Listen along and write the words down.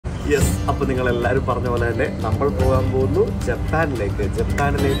Yes, അപ്പോൾ നിങ്ങളെല്ലാവരും പറഞ്ഞ പോലെ തന്നെ നമ്മൾ പോകാൻ പോകുന്നു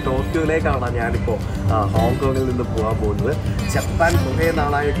ജപ്പാനിലെ ടോക്കിയോയിലേക്കാണ് ഞാനിപ്പോൾ ഹോങ്കോങ്ങിൽ നിന്ന് പോകാൻ പോകുന്നത്. ജപ്പാൻ കുറേ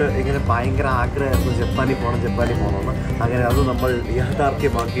നാളായിട്ട് ഇങ്ങനെ ഭയങ്കര ആഗ്രഹമായിരുന്നു ജപ്പാനിൽ പോകണമെന്ന്. അങ്ങനെ അത് നമ്മൾ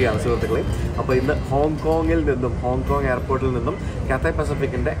യാഥാർത്ഥ്യമാക്കുകയാണ് സുഹൃത്തുക്കളെ. അപ്പോൾ ഇന്ന് ഹോങ്കോങ് എയർപോർട്ടിൽ നിന്നും കാത്തേ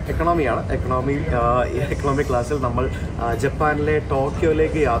പസഫിക്കിൻ്റെ എക്കണോമി ക്ലാസ്സിൽ നമ്മൾ ജപ്പാനിലെ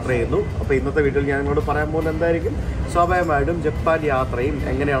ടോക്കിയോയിലേക്ക് യാത്ര ചെയ്യുന്നു. അപ്പോൾ ഇന്നത്തെ വീഡിയോയിൽ ഞാൻ നിങ്ങളോട് പറയാൻ പോകുന്നത് എന്തായിരിക്കും? സ്വാഭാവികമായിട്ടും ജപ്പാൻ യാത്രയും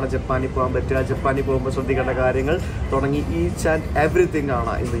എങ്ങനെയാണ് ജപ്പാനിൽ പോകാൻ പറ്റുക, ജപ്പാനിൽ പോകുമ്പോൾ ശ്രദ്ധിക്കേണ്ട കാര്യങ്ങൾ തുടങ്ങി ഈച്ച് ആൻഡ് എവറിത്തിങ്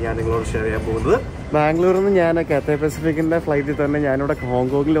ആണ് ഇന്ന് ഞാൻ നിങ്ങളോട് ഷെയർ ചെയ്യാൻ പോകുന്നത്. ബാംഗ്ലൂരിൽ നിന്ന് ഞാൻ കാത്തേ പസഫിക്കിൻ്റെ ഫ്ലൈറ്റിൽ തന്നെ ഞാനിവിടെ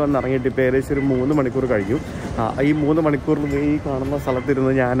ഹോങ്കോങ്ങിൽ വന്ന് ഇറങ്ങിയിട്ട് ഇപ്പോൾ ഏകദേശം ഒരു 3 മണിക്കൂർ കഴിഞ്ഞു. ഈ 3 മണിക്കൂറിൽ ഈ കാണുന്ന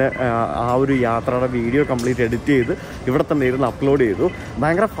സ്ഥലത്തിരുന്ന് ഞാൻ ആ ഒരു യാത്രയുടെ വീഡിയോ കംപ്ലീറ്റ് എഡിറ്റ് ചെയ്ത് ഇവിടെ തന്നെ ഇരുന്ന് അപ്ലോഡ് ചെയ്തു.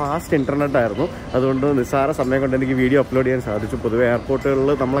 ഭയങ്കര ഫാസ്റ്റ് ഇൻ്റർനെറ്റ് ആയിരുന്നു, അതുകൊണ്ട് നിസ്സാര സമയം കൊണ്ട് എനിക്ക് വീഡിയോ അപ്ലോഡ് ചെയ്യാൻ സാധിച്ചു. പൊതുവെ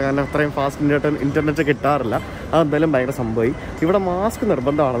എയർപോർട്ടുകളിൽ നമ്മളങ്ങനെ അത്രയും ഫാസ്റ്റ് ഇൻ്റർനെറ്റ് കിട്ടാറില്ല. അതെന്തായാലും ഭയങ്കര സംഭവമായി. ഇവിടെ മാസ്ക്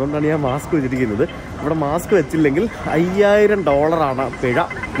നിർബന്ധമാണ്, അതുകൊണ്ടാണ് ഞാൻ മാസ്ക് വെച്ചിരിക്കുന്നത്. ഇവിടെ മാസ്ക് വെച്ചില്ലെങ്കിൽ $5000 പിഴ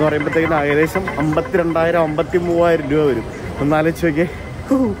എന്ന് പറയുമ്പോഴത്തേക്കിന് ഏകദേശം 52,000-53,000 രൂപ വരും. ഒന്നാലോചിച്ച് നോക്കിയേ.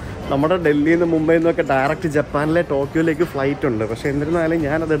 നമ്മുടെ ഡൽഹിയിൽ നിന്ന് മുംബൈയിൽ നിന്നൊക്കെ ഡയറക്റ്റ് ജപ്പാനിലെ ടോക്കിയോയിലേക്ക് ഫ്ലൈറ്റ് ഉണ്ട്. പക്ഷേ എന്നിരുന്നാലും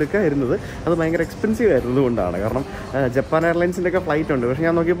ഞാനത് എടുക്കാതിരുന്നത് അത് ഭയങ്കര എക്സ്പെൻസീവ് ആയിരുന്നത് കൊണ്ടാണ്. കാരണം ജപ്പാൻ എയർലൈൻസിൻ്റെ ഒക്കെ ഫ്ലൈറ്റ് ഉണ്ട്, പക്ഷേ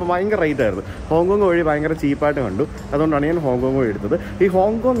ഞാൻ നോക്കിയപ്പോൾ ഭയങ്കര റേറ്റ് ആയിരുന്നു. ഹോങ്കോങ് വഴി ഭയങ്കര ചീപ്പായിട്ട് കണ്ടു, അതുകൊണ്ടാണ് ഞാൻ ഹോങ്കോങ് വഴി എടുത്തത്. ഈ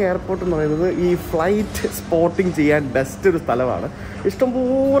ഹോങ്കോങ് എയർപോർട്ട് എന്ന് പറയുന്നത് ഈ ഫ്ലൈറ്റ് സ്പോട്ടിങ് ചെയ്യാൻ ബെസ്റ്റ് ഒരു സ്ഥലമാണ്.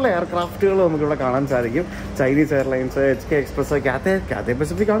 ഇഷ്ടംപോലെ എയർക്രാഫ്റ്റുകൾ നമുക്കിവിടെ കാണാൻ സാധിക്കും. Chinese airlines, HK express, കാത്തേ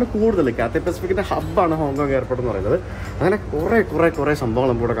Pacific ആണ് കൂടുതൽ. കാത്തേ പസഫിക്കിൻ്റെ ഹബ്ബാണ് ഹോങ്കോങ് എയർപോർട്ട് എന്ന് പറയുന്നത്. അങ്ങനെ കുറേ സംഭവങ്ങൾ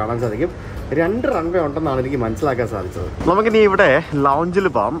നമുക്കിവിടെ കാണാൻ സാധിക്കും. 2 റൺവേ ഉണ്ടെന്നാണ് എനിക്ക് മനസ്സിലാക്കാൻ സാധിച്ചത്. നമുക്കിനി ഇവിടെ ലോഞ്ചിൽ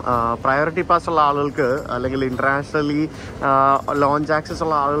പോകാം. പ്രയോറിറ്റി പാസ് ഉള്ള ആളുകൾക്ക് അല്ലെങ്കിൽ ഇന്റർനാഷണലി ലോഞ്ച് ആക്സസ്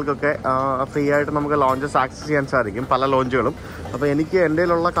ഉള്ള ആളുകൾക്കൊക്കെ ഫ്രീ ആയിട്ട് നമുക്ക് ലോഞ്ചസ് ആക്സസ് ചെയ്യാൻ സാധിക്കും, പല ലോഞ്ചുകളും. അപ്പോൾ എനിക്ക് എൻ്റെ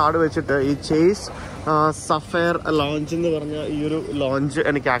കയ്യിലുള്ള കാർഡ് വെച്ചിട്ട് ഈ ചേസ് സഫയർ ലോഞ്ച് എന്ന് പറഞ്ഞ ഈ ഒരു ലോഞ്ച്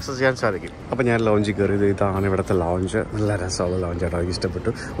എനിക്ക് ആക്സസ് ചെയ്യാൻ സാധിക്കും. അപ്പോൾ ഞാൻ ലോഞ്ചിൽ കയറിയത് ഇതാണ് ഇവിടുത്തെ ലോഞ്ച്. നല്ല രസമുള്ള ലോഞ്ചാണ്, എനിക്ക്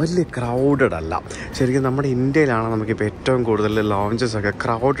ഇഷ്ടപ്പെട്ടു. വലിയ ക്രൗഡഡ് അല്ല. ശരിക്കും നമ്മുടെ ഇന്ത്യയിലാണ് നമുക്കിപ്പോൾ ഏറ്റവും കൂടുതൽ ലോഞ്ചസ് ഒക്കെ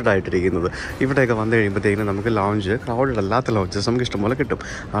ക്രൗഡഡ് ആയിട്ടിരിക്കുന്നത്. ഇവിടെയൊക്കെ വന്നു കഴിയുമ്പോഴത്തേക്കും നമുക്ക് ലോഞ്ച് ക്രൗഡഡ് അല്ലാത്ത ലോഞ്ചസ് നമുക്ക് ഇഷ്ടംപോലെ കിട്ടും.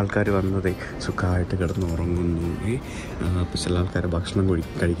 ആൾക്കാർ വന്നത് സുഖമായിട്ട് കിടന്ന് ഉറങ്ങുന്നു, ചില ആൾക്കാർ ഭക്ഷണം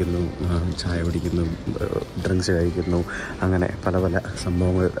കഴിക്കുന്നു, ചായ കുടിക്കുന്നു, ഡ്രിങ്ക്സ് കഴിക്കുന്നു, അങ്ങനെ പല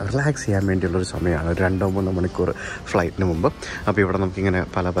സംഭവങ്ങൾ റിലാക്സ് ചെയ്യാൻ വേണ്ടിയുള്ളൊരു സമയമാണ്. 2-3 മണിക്കൂർ ഫ്ലൈറ്റിന് മുമ്പ്. അപ്പോൾ ഇവിടെ നമുക്കിങ്ങനെ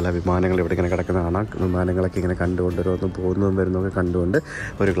പല വിമാനങ്ങൾ ഇവിടെ ഇങ്ങനെ കിടക്കുന്ന കാണാം. വിമാനങ്ങളൊക്കെ ഇങ്ങനെ കണ്ടുകൊണ്ട് ഓരോന്നും പോകുന്നതും വരുന്നതൊക്കെ കണ്ടുകൊണ്ട്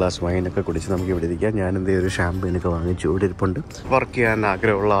ഒരു ഗ്ലാസ് വൈനൊക്കെ കുടിച്ച് നമുക്ക് ഇവിടെ ഇരിക്കാം. ഞാൻ ഒരു ഷാമ്പയിനൊക്കെ വാങ്ങിച്ചു ഇവിടെ ഇരിപ്പുണ്ട്. വർക്ക് ചെയ്യാൻ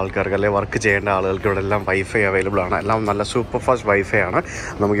ആഗ്രഹമുള്ള ആൾക്കാർക്ക് അല്ലെങ്കിൽ വർക്ക് ചെയ്യേണ്ട ആളുകൾക്ക് ഇവിടെ എല്ലാം വൈഫൈ അവൈലബിൾ ആണ്. എല്ലാം നല്ല സൂപ്പർ ഫാസ്റ്റ് വൈഫൈ ആണ്.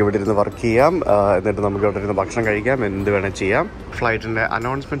 നമുക്ക് ഇവിടെ ഇരുന്ന് വർക്ക് ചെയ്യാം, എന്നിട്ട് നമുക്ക് ഇവിടെ ഇരുന്ന് ഭക്ഷണം കഴിക്കാം, എന്ത് വേണേൽ ചെയ്യാം. ഫ്ലൈറ്റിൻ്റെ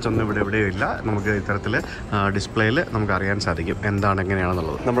അനൗൺസ്മെൻറ്റ്സ് ഒന്നും ഇവിടെയും ഇല്ല. നമുക്ക് ഇത്തരത്തിൽ ഡിസ്പ്ലേയിൽ നമുക്ക് അറിയാൻ സാധിക്കും എന്താണ്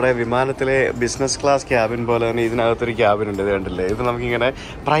എങ്ങനെയാണെന്നുള്ളത്. നമ്മുടെ വിമാനത്തിലെ ബിസിനസ് ക്ലാസ് ക്യാബിൻ പോലെ തന്നെ ഇതിനകത്തൊരു ക്യാബിൻ ഉണ്ട്, ഇത് കണ്ടില്ലേ? ഇത് നമുക്കിങ്ങനെ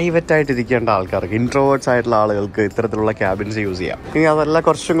പ്രൈവറ്റ് ആയിട്ട് ഇരിക്കേണ്ട ആൾക്കാർക്ക്, ഇൻട്രോവേർട്സ് ആയിട്ടുള്ള ആളുകൾക്ക് ഇത്തരത്തിലുള്ള ക്യാബിൻസ് യൂസ് ചെയ്യാം. ഇനി അതല്ല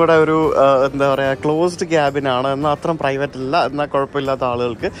കുറച്ചും കൂടെ ഒരു എന്താ പറയുക, ക്ലോസ്ഡ് ക്യാബിനാണ്, എന്നാൽ അത്രയും പ്രൈവറ്റ് അല്ല, എന്നാൽ കുഴപ്പമില്ലാത്ത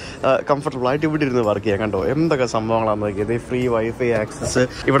ആളുകൾക്ക് കംഫർട്ടബിൾ ആയിട്ട് ഇവിടെ ഇരുന്ന് വർക്ക് ചെയ്യാം. കണ്ടോ എന്തൊക്കെ സംഭവങ്ങളാണെന്ന് നോക്കിയത്. ഫ്രീ വൈഫൈ ആക്സസ്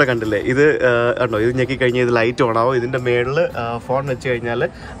ഇവിടെ കണ്ടില്ലേ? ഇത് കണ്ടോ, ഇത് ഞെക്കി കഴിഞ്ഞാൽ ഇത് ലൈറ്റ് ഓൺ ആവും. ഇതിൻ്റെ മേളിൽ ഫോൺ വെച്ച് കഴിഞ്ഞാൽ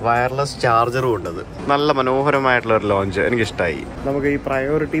വയർലെസ് ചാർജറും ഉണ്ടത്. നല്ല മനോഹരമായിട്ടുള്ള ഒരു ലോഞ്ച്, എനിക്കിഷ്ടമായി. നമുക്ക് ഈ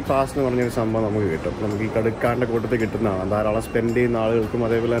പ്രയോറിറ്റി പാസ് എന്ന് പറഞ്ഞൊരു സംഭവം നമുക്ക് കിട്ടും. നമുക്ക് ഈ ക്രെഡിറ്റ് കാർഡിൻ്റെ കൂട്ടത്തിൽ കിട്ടുന്നതാണ്. ധാരാളം സ്പെൻഡ് ചെയ്യുന്ന ആളുകൾക്കും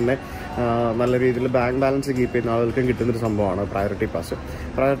അതേപോലെ തന്നെ നല്ല രീതിയിൽ ബാങ്ക് ബാലൻസ് കീപ്പ് ചെയ്യുന്ന ആളുകൾക്കും കിട്ടുന്നൊരു സംഭവമാണ് പ്രയോറിറ്റി പാസ്.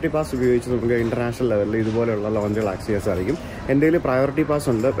 പ്രയോറിറ്റി പാസ് ഉപയോഗിച്ച് നമുക്ക് ഇൻ്റർനാഷണൽ ലെവലിൽ ഇതുപോലെയുള്ള ലോഞ്ചുകൾ ആക്സസ് ചെയ്യാൻ സാധിക്കും. എൻ്റെ കയ്യിൽ പ്രയോറിറ്റി പാസ്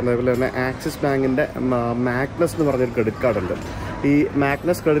ഉണ്ട്. അതേപോലെ തന്നെ ആക്സിസ് ബാങ്കിൻ്റെ മാഗ്നസ് എന്ന് പറഞ്ഞൊരു ക്രെഡിറ്റ് കാർഡ് ഉണ്ട്. ഈ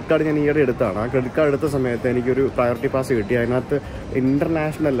മാഗ്നസ് ക്രെഡിറ്റ് കാർഡ് ഞാൻ ഈയിടെ എടുത്താണ്. ആ ക്രെഡിറ്റ് കാർഡ് എടുത്ത സമയത്ത് എനിക്കൊരു പ്രയോറിറ്റി പാസ് കിട്ടി. അതിനകത്ത്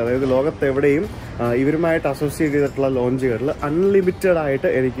ഇൻ്റർനാഷണൽ, അതായത് ലോകത്തെവിടെയും ഇവരുമായിട്ട് അസോസിയേറ്റ് ചെയ്തിട്ടുള്ള ലോഞ്ചുകളിൽ അൺലിമിറ്റഡ് ആയിട്ട്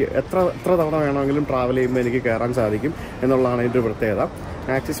എനിക്ക് എത്ര തവണ വേണമെങ്കിലും ട്രാവൽ ചെയ്യുമ്പോൾ എനിക്ക് കയറാൻ സാധിക്കും എന്നുള്ളതാണ് ഇതിൻ്റെ ഒരു പ്രത്യേകത.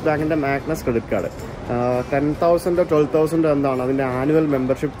 ആക്സിസ് ബാങ്കിൻ്റെ മാഗ്നസ് ക്രെഡിറ്റ് കാർഡ് 10,000 12,000 എന്താണ് അതിൻ്റെ ആനുവൽ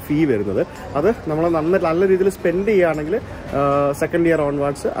മെമ്പർഷിപ്പ് ഫീ വരുന്നത്. അത് നമ്മൾ നല്ല രീതിയിൽ സ്പെൻഡ് ചെയ്യുകയാണെങ്കിൽ സെക്കൻഡ് ഇയർ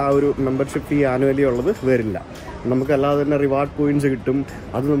ഓൺവാർഡ്സ് ആ ഒരു മെമ്പർഷിപ്പ് ഫീ ആനുവലി ഉള്ളത് വരില്ല. നമുക്കല്ലാതെ തന്നെ റിവാർഡ് പോയിന്റ്സ് കിട്ടും.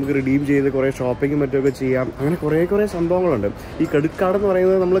 അത് നമുക്ക് റിഡീം ചെയ്ത് കുറേ ഷോപ്പിങ്ങും മറ്റുമൊക്കെ ചെയ്യാം. അങ്ങനെ കുറേ സംഭവങ്ങളുണ്ട്. ഈ ക്രെഡിറ്റ് കാർഡ് എന്ന്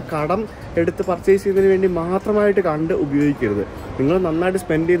പറയുന്നത് നമ്മൾ കടം എടുത്ത് പർച്ചേസ് ചെയ്യുന്നതിന് വേണ്ടി മാത്രമായിട്ട് കണ്ട് ഉപയോഗിക്കരുത്. നിങ്ങൾ നന്നായിട്ട്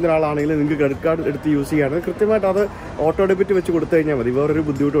സ്പെൻഡ് ചെയ്യുന്ന ഒരാളാണെങ്കിൽ നിങ്ങൾക്ക് ക്രെഡിറ്റ് കാർഡ് എടുത്ത് യൂസ് ചെയ്യുകയാണെങ്കിൽ കൃത്യമായിട്ട് അത് ഓട്ടോ ഡെബിറ്റ് വെച്ച് കൊടുത്തു കഴിഞ്ഞാൽ മതി. വേറൊരു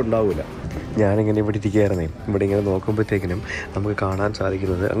ബുദ്ധിമുട്ടും ഉണ്ടാവില്ല. ഞാനിങ്ങനെ ഇവിടെ ഇരിക്കുകയായിരുന്നേ. ഇവിടെ ഇങ്ങനെ നോക്കുമ്പോഴത്തേക്കിനും നമുക്ക് കാണാൻ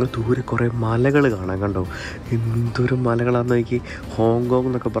സാധിക്കുന്നത് അങ്ങ് ദൂരെ കുറേ മലകൾ കാണാൻ. കണ്ടോ എന്തൊരു മലകളാണെന്ന് നോക്കി. ഹോങ്കോങ്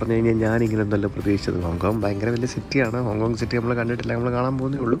എന്നൊക്കെ പറഞ്ഞു കഴിഞ്ഞാൽ ഞാനിങ്ങനെ ഒന്നല്ല പ്രതീക്ഷിച്ചത്. ഹോങ്കോങ് ഭയങ്കര വലിയ സിറ്റിയാണ്. ഹോങ്കോങ് സിറ്റി നമ്മൾ കണ്ടിട്ടില്ല, നമ്മൾ കാണാൻ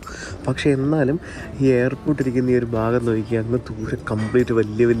പോകുന്നേ ഉള്ളൂ. പക്ഷേ എന്നാലും ഈ എയർപോർട്ട് ഇരിക്കുന്ന ഈ ഒരു ഭാഗം നോക്കി അങ്ങ് ദൂരെ കംപ്ലീറ്റ്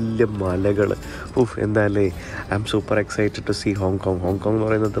വലിയ വലിയ മലകൾ. എന്തായാലേ I am super excited to see Hong Kong. Hong Kong എന്ന്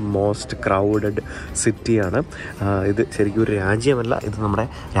പറയുന്നത് മോസ്റ്റ് ക്രൗഡഡ് സിറ്റിയാണ്. ഇത് ശരിക്കും ഒരു രാജ്യമല്ല, ഇത് നമ്മുടെ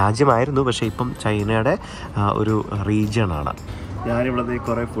രാജ്യമായിരുന്നു, പക്ഷേ ഇപ്പം ചൈനയുടെ ഒരു റീജിയനാണ്. ഞാനിവിടെ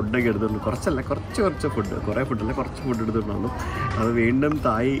കുറേ ഫുഡൊക്കെ എടുത്തിട്ടുണ്ട്. കുറച്ച് ഫുഡ്, കുറേ ഫുഡല്ല, കുറച്ച് ഫുഡ് എടുത്തിട്ടുണ്ടായിരുന്നു. അത് വീണ്ടും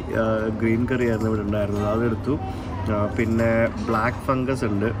തായ് ഗ്രീൻ കറി ആയിരുന്നു ഇവിടെ ഉണ്ടായിരുന്നത്, അതെടുത്തു. പിന്നെ ബ്ലാക്ക് ഫംഗസ്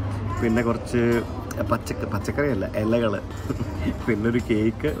ഉണ്ട്, പിന്നെ കുറച്ച് പച്ചക്കറിയല്ല ഇലകൾ, പിന്നെ ഒരു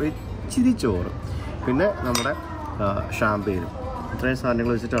കേക്ക്, ഇച്ചിരി ചോറ്, പിന്നെ നമ്മുടെ ഷാമ്പെയിനും. ഇത്രയും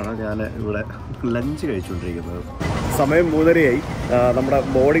സാധനങ്ങൾ വെച്ചിട്ടാണ് ഞാൻ ഇവിടെ ലഞ്ച് കഴിച്ചുകൊണ്ടിരിക്കുന്നത്. സമയം 3:30 നമ്മുടെ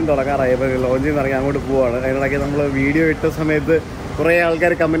ബോർഡിങ് തുടങ്ങാറായപ്പോൾ ലോഞ്ചിൽ നിന്ന് ഇറങ്ങി അങ്ങോട്ട് പോവുകയാണ്. അതിനിടയ്ക്ക് നമ്മൾ വീഡിയോ ഇട്ട സമയത്ത് കുറേ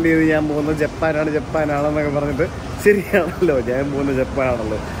ആൾക്കാർ കമൻറ്റ് ചെയ്ത് ഞാൻ പോകുന്നത് ജപ്പാനാണെന്നൊക്കെ പറഞ്ഞിട്ട്. ശരിയാണല്ലോ, ഞാൻ പോകുന്നത്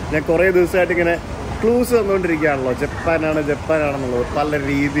ജപ്പാനാണല്ലോ. ഞാൻ കുറേ ദിവസമായിട്ട് ഇങ്ങനെ ക്ലൂസ് തന്നുകൊണ്ടിരിക്കുകയാണല്ലോ, ജപ്പാനാണെന്നുള്ളത്, പല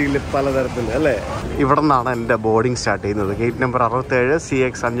രീതിയിൽ പലതരത്തിൽ അല്ലേ. ഇവിടെ നിന്നാണ് എൻ്റെ ബോർഡിങ് സ്റ്റാർട്ട് ചെയ്യുന്നത്. Gate number 67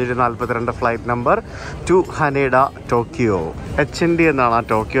 CX 542 flight number two Haneda Tokyo. HND എന്നാണ് ആ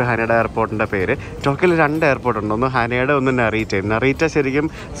ടോക്കിയോ ഹനേഡ എയർപോർട്ടിൻ്റെ പേര്. ടോക്കിയോയിൽ 2 എയർപോർട്ടുണ്ട്, ഒന്ന് ഹനേഡ, ഒന്ന് നറീറ്റ ശരിക്കും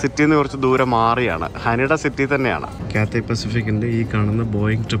സിറ്റിയിൽ നിന്ന് കുറച്ച് ദൂരെ മാറിയാണ്. ഹനേഡ സിറ്റി തന്നെയാണ്. കാത്തേ പസഫിക്കിൻ്റെ ഈ കാണുന്ന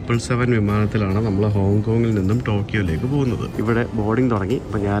ബോയിങ് 777 വിമാനത്തിലാണ് നമ്മൾ ഹോങ്കോങ്ങിൽ നിന്നും ടോക്കിയോയിലേക്ക് പോകുന്നത്. ഇവിടെ ബോർഡിങ് തുടങ്ങി.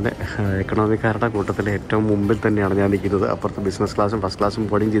 അപ്പോൾ ഞാൻ എക്കണോമിക്കാരുടെ കൂട്ടത്തിലെ ഏറ്റവും മുമ്പിൽ തന്നെയാണ് ഞാൻ നിൽക്കുന്നത്. അപ്പുറത്ത് ബിസിനസ് ക്ലാസ്സും ഫസ്റ്റ് ക്ലാസ്സും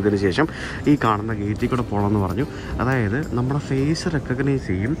ബോർഡിങ് ചെയ്തതിന് ശേഷം ഈ കാണുന്ന ഗേറ്റിൽ കൂടെ പോകണമെന്ന് പറഞ്ഞു. അതായത് നമ്മുടെ ഫേസ് റെക്കഗ്നൈസ്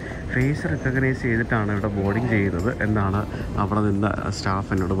ചെയ്തിട്ടാണ് ഇവിടെ ബോർഡിങ് ചെയ്യുന്നത് എന്നാണ് അവിടെ നിന്ന് സ്റ്റാഫ്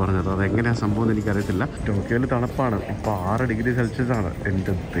എന്നോട് പറഞ്ഞത്. അതെങ്ങനെയാണ് സംഭവം എന്ന് എനിക്കറിയത്തില്ല. ടോക്കിയോയിൽ തണുപ്പാണ്, ഇപ്പോൾ 6 ഡിഗ്രി സെൽഷ്യസ് ആണ്.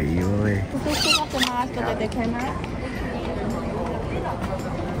 എൻ്റെ ദൈവമേ,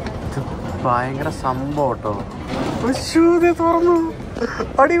 ഭയങ്കര സംഭവം കേട്ടോ. തുറന്നു,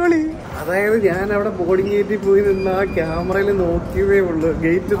 അടിപൊളി. അതായത് ഞാൻ അവിടെ ബോർഡിംഗ് ഗേറ്റിൽ പോയി നിന്ന് ആ ക്യാമറയിൽ നോക്കിയതേ ഉള്ളൂ.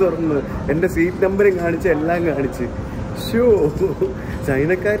 ഗേറ്റ് തുറന്ന് എൻ്റെ സീറ്റ് നമ്പറും കാണിച്ച് എല്ലാം കാണിച്ച്.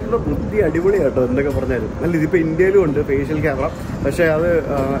 ചൈനക്കാരുടെ ബുദ്ധി അടിപൊളിയാട്ടോ എന്തൊക്കെ പറഞ്ഞാലും. അല്ല, ഇതിപ്പോൾ ഇന്ത്യയിലും ഉണ്ട് ഫേഷ്യൽ ക്യാമറ, പക്ഷേ അത്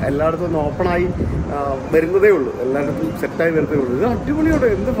എല്ലായിടത്തും ഒന്ന് ഓപ്പണായി വരുന്നതേ ഉള്ളൂ, എല്ലായിടത്തും സെറ്റായി വരുന്നതേ ഉള്ളൂ. ഇത് അടിപൊളിയോട്ടോ,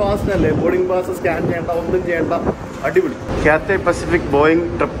 എന്ത് ഫാസ്റ്റ് അല്ലേ. ബോർഡിംഗ് പാസ് സ്കാൻ ചെയ്യേണ്ട, ഒന്നും ചെയ്യേണ്ട, അടിപൊളി. കാത്തേ പസഫിക് ബോയിങ്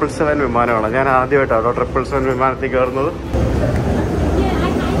 777 വിമാനമാണ്. ഞാൻ ആദ്യമായിട്ടാണോ 777 വിമാനത്തിൽ കയറുന്നത്.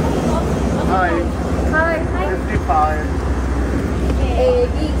 Hi. 55. A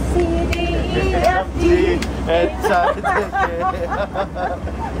B C D E F G H I J K.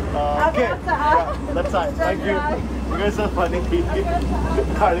 Okay. That's all. Thank you. You guys are funny.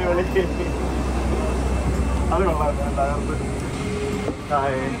 അടിപൊളി. അത് കൊള്ളാം.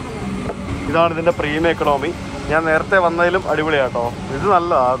 ഹായ്. ഇതാണ് ഇതിൻ്റെ പ്രീമിയം എക്കണോമി. ഞാൻ നേരത്തെ വന്നതിലും അടിപൊളിയാട്ടോ. ഇത്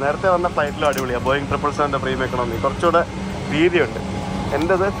നല്ലതാണ്. നേരത്തെ വന്ന ഫ്ലൈറ്റിലും അടിപൊളിയാണ്. Boeing 777 premium economy. കുറച്ചുകൂടെ വീതിയുണ്ട്.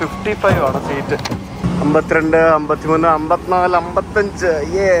 എൻ്റെത് 55 ആണ് സീറ്റ്. 52, 53, 54, 55.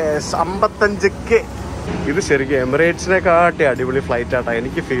 Yes, 55K. ഇത് ശരിക്കും എമിറേറ്റ്സിനെ കാട്ടി അടിപൊളി ഫ്ലൈറ്റ് ആട്ടോ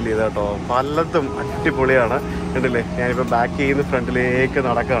എനിക്ക് ഫീൽ ചെയ്ത കേട്ടോ. പലതും അടിപൊളിയാണ്. കണ്ടില്ലേ, ഞാനിപ്പോൾ ബാക്ക് ചെയ്യുന്ന ഫ്രണ്ടിലേക്ക്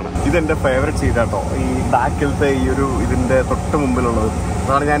നടക്കുകയാണ്. ഇതെൻ്റെ ഫേവറേറ്റ് സീറ്റാട്ടോ, ഈ ബാക്കിലത്തെ ഈ ഒരു ഇതിൻ്റെ തൊട്ട് മുമ്പിലുള്ളത്.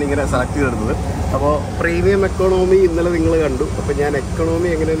 അതാണ് ഞാനിങ്ങനെ സെലക്ട് ചെയ്തെടുത്തത്. അപ്പോൾ പ്രീമിയം എക്കണോമി ഇന്നലെ നിങ്ങൾ കണ്ടു. അപ്പോൾ ഞാൻ എക്കണോമി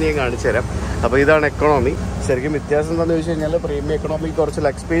എങ്ങനെയെന്ന് ഞാൻ കാണിച്ചു തരാം. അപ്പോൾ ഇതാണ് എക്കണോമി. ശരിക്കും വ്യത്യാസം എന്താണെന്ന് ചോദിച്ചു കഴിഞ്ഞാൽ പ്രീമിയം എക്കണോമിക്ക് കുറച്ച്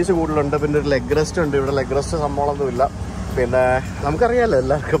ലെഗ് സ്പേസ് കൂടുതലുണ്ട്, പിന്നെ ഒരു ലെഗ് റെസ്റ്റ് ഉണ്ട്. ഇവിടെ ലെഗ് റെസ്റ്റ് സംഭവമൊന്നുമില്ല. പിന്നെ നമുക്കറിയാമല്ലോ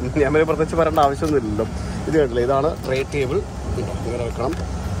എല്ലാവർക്കും, ഞാൻ പ്രത്യേകിച്ച് പറയേണ്ട ആവശ്യമൊന്നുമില്ലല്ലോ. ഇത് കണ്ടില്ലേ, ഇതാണ് ട്രേ ടേബിൾ. ഇങ്ങനെ വെക്കണം.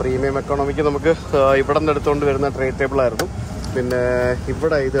 പ്രീമിയം എക്കണോമിക്ക് നമുക്ക് ഇവിടെ നിന്ന് എടുത്തുകൊണ്ട് വരുന്ന ട്രേ ടേബിളായിരുന്നു. പിന്നെ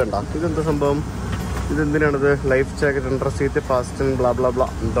ഇവിടെ ഇത് കണ്ട, ഇതെന്താ സംഭവം, ഇതെന്തിനാണിത്? Life jacket, under seat, fast and blah blah blah,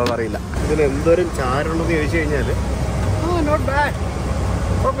 എന്താണെന്ന് അറിയില്ല. ഇതിന് എന്തോരം ചാരുണ്ടെന്ന് ചോദിച്ചു കഴിഞ്ഞാൽ നോട്ട് ബാഡ്,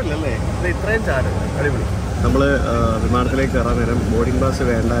 കുഴപ്പമില്ലല്ലേ. ഇത് ഇത്രയും ചാര്, അടിപൊളി. നമ്മൾ വിമാനത്തിലേക്ക് കയറാൻ നേരം ബോർഡിംഗ് പാസ്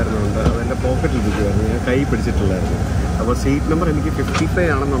വേണ്ടായിരുന്നുണ്ട്. അതെൻ്റെ പോക്കറ്റിൽ ഇരിക്കുമായിരുന്നു, ഞാൻ കൈ പിടിച്ചിട്ടില്ലായിരുന്നു. അപ്പോൾ സീറ്റ് നമ്പർ എനിക്ക് 55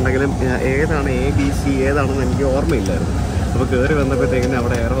 ആണെന്നുണ്ടെങ്കിലും ഏതാണ് ABC ഏതാണെന്ന് എനിക്ക് ഓർമ്മയില്ലായിരുന്നു. അപ്പോൾ കയറി വന്നപ്പോഴത്തേക്കിന്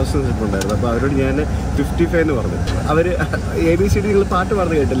അവിടെ എയർ ഹോസ്റ്റസ് ഇട്ടുണ്ടായിരുന്നു. അപ്പോൾ അവരോട് ഞാൻ 55 എന്ന് പറഞ്ഞു. അവർ ABCD നിങ്ങൾ പാട്ട്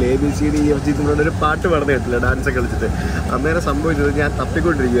പാടുന്ന കേട്ടില്ലേ, ABCDEFG നിങ്ങളോട് ഒരു പാട്ട് പാടുന്ന കേട്ടില്ല, ഡാൻസൊക്കെ കളിച്ചിട്ട്. അന്നേരം സംഭവിച്ചത് ഞാൻ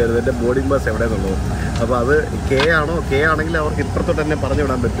തപ്പിക്കൊണ്ടിരിക്കുമായിരുന്നു എൻ്റെ ബോർഡിംഗ് പാസ് എവിടെയെന്നുള്ളത്. അപ്പോൾ അത് K ആണെങ്കിൽ അവർക്ക് ഇപ്പുറത്തോട്ട് തന്നെ പറഞ്ഞു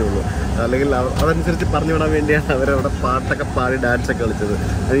വിടാൻ പറ്റുള്ളൂ, അല്ലെങ്കിൽ അതനുസരിച്ച് പറഞ്ഞു വിടാൻ വേണ്ടിയാണ് അവരവിടെ പാട്ടൊക്കെ പാടി ഡാൻസൊക്കെ കളിച്ചത്.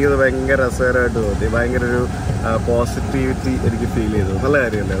 എനിക്കത് ഭയങ്കര രസകരമായിട്ട് തോന്നി. ഭയങ്കര ഒരു പോസിറ്റിവിറ്റി എനിക്ക് ഫീൽ ചെയ്തു. നല്ല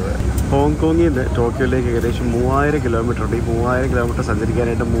കാര്യമല്ലേ അത്. ഹോങ്കോങ്ങിൽ നിന്ന് ടോക്കിയോയിലേക്ക് ഏകദേശം 3000 കിലോമീറ്റർ ഉണ്ട്. ഈ 3000 കിലോമീറ്റർ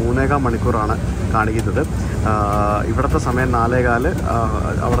സഞ്ചരിക്കാനായിട്ട് 3.25 മണിക്കൂറാണ് കാണിക്കുന്നത്. ഇവിടുത്തെ സമയം 4:15,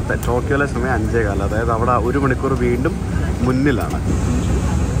 അവിടുത്തെ ടോക്കിയോയിലെ സമയം 5:15. അതായത് അവിടെ 1 മണിക്കൂർ വീണ്ടും മുന്നിലാണ്.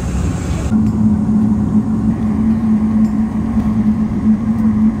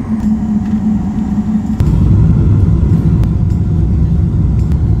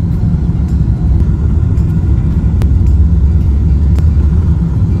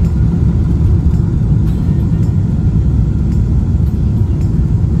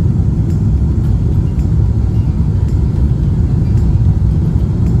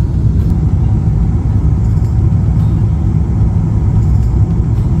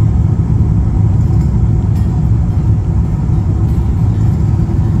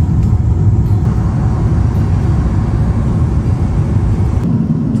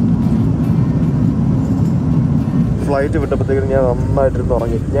 ഫ്ലൈറ്റ് വിട്ടപ്പോഴത്തേക്കും ഞാൻ നന്നായിട്ടിരുന്ന്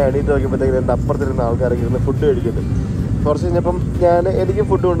ഉറങ്ങി. ഞാൻ എണീറ്റ് നോക്കിയപ്പോഴത്തേക്കും എൻ്റെ അപ്പുറത്തിരുന്ന ആൾക്കാരൊക്കെ ഇരുന്ന് ഫുഡ് കഴിക്കുന്നു. കുറച്ച് കഴിഞ്ഞപ്പം എനിക്ക്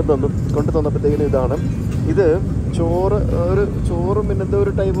ഫുഡ് കൊണ്ടു തന്നപ്പോഴത്തേക്കിനും ഇതാണ്. ഇത് ചോറും പിന്നെ എന്തോ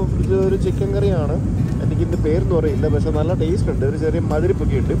ഒരു ടൈപ്പ് ഓഫ് ഒരു ചിക്കൻ കറിയാണ്. എനിക്കിതിൻ്റെ പേരൊന്നും അറിയില്ല, പക്ഷേ നല്ല ടേസ്റ്റ് ഉണ്ട്. ഒരു ചെറിയ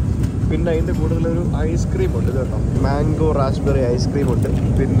മധുരിപ്പൊക്കെ ഉണ്ട്. പിന്നെ അതിൻ്റെ കൂടുതലൊരു ഐസ്ക്രീം ഉണ്ട് കേട്ടോ, മാംഗോ റാസ്ബെറി ഐസ്ക്രീം ഉണ്ട്.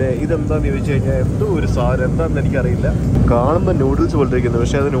 പിന്നെ ഇതെന്താണെന്ന് ചോദിച്ചു കഴിഞ്ഞാൽ എന്തോ ഒരു സാധനം, എന്താണെന്ന് എനിക്കറിയില്ല. കാണുമ്പോൾ നൂഡിൽസ് പോലെ ഇരിക്കുന്നു,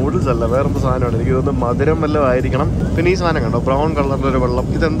 പക്ഷേ അത് നൂഡിൽസ് അല്ല, വേറെന്ത് സാധനമാണ്. എനിക്ക് തോന്നുന്നു മധുരം വല്ലതും ആയിരിക്കണം. പിന്നെ ഈ സാധനം കണ്ടോ, ബ്രൗൺ കളറിലൊരു വെള്ളം.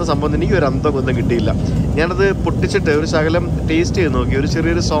 ഇതെന്താ സംഭവം എനിക്കൊരു അന്തമൊന്നും കിട്ടിയില്ല. ഞാനത് പൊട്ടിച്ചിട്ട് ഒരു ശകലം ടേസ്റ്റ് ചെയ്ത് നോക്കി. ഒരു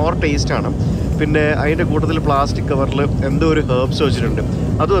ചെറിയൊരു സോർ ടേസ്റ്റാണ്. പിന്നെ അതിൻ്റെ കൂട്ടത്തിൽ പ്ലാസ്റ്റിക് കവറിൽ എന്തോ ഒരു ഹെർബ്സ് വെച്ചിട്ടുണ്ട്.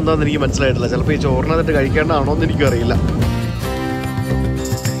 അതും എന്താണെന്ന് എനിക്ക് മനസ്സിലായിട്ടില്ല. ചിലപ്പോൾ ഈ ചോറിനകത്തിട്ട് കഴിക്കേണ്ടതാണോ എന്ന് എനിക്കറിയില്ല.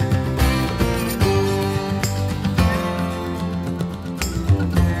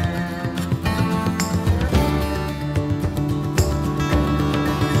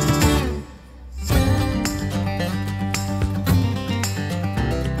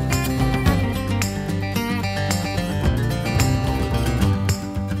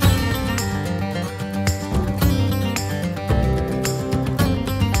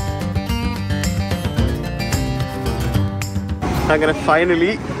 അങ്ങനെ ഫൈനലി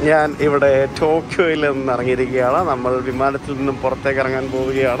ഞാൻ ഇവിടെ ടോക്കിയോയിൽ നിന്ന് ഇറങ്ങിയിരിക്കുകയാണ്. നമ്മൾ വിമാനത്തിൽ നിന്നും പുറത്തേക്ക് ഇറങ്ങാൻ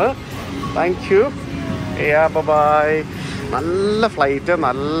പോവുകയാണ്. Thank you. ബൈ. നല്ല ഫ്ലൈറ്റ്,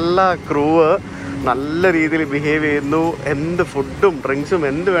 നല്ല ക്രൂവ്, നല്ല രീതിയിൽ ബിഹേവ് ചെയ്യുന്നു. എന്ത് ഫുഡും ഡ്രിങ്ക്സും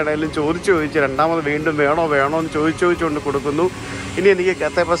എന്ത് വേണമെങ്കിലും ചോദിച്ച് രണ്ടാമത് വീണ്ടും വേണോ എന്ന് ചോദിച്ചുകൊണ്ട് കൊടുക്കുന്നു. ഇനി എനിക്ക്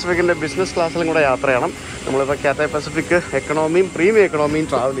കാത്തേ പസഫിക്കിൻ്റെ ബിസിനസ് ക്ലാസ്സിലും കൂടെ യാത്ര ചെയ്യണം. നമ്മളിപ്പോൾ കാത്തേ പസഫിക് എക്കണോമിയും പ്രീമിയം എക്കണോമിയും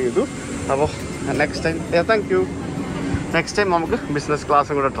ട്രാവൽ ചെയ്തു. അപ്പോൾ next time thank you. Next time നമുക്ക് ബിസിനസ്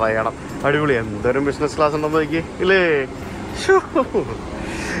ക്ലാസ്സും കൂടെ ട്രൈ ചെയ്യണം. അടിപൊളി, എന്തോരം ബിസിനസ് ക്ലാസ് ഉണ്ടെന്ന് നോക്കി ഇല്ലേ.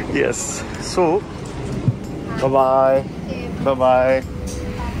 Yes. So bye bye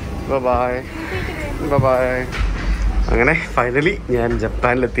bye bye. അങ്ങനെ ഫൈനലി ഞാൻ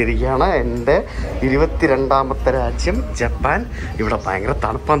ജപ്പാനിലെത്തിയിരിക്കുകയാണ്. എൻ്റെ 22ാമത്തെ രാജ്യം ജപ്പാൻ. ഇവിടെ ഭയങ്കര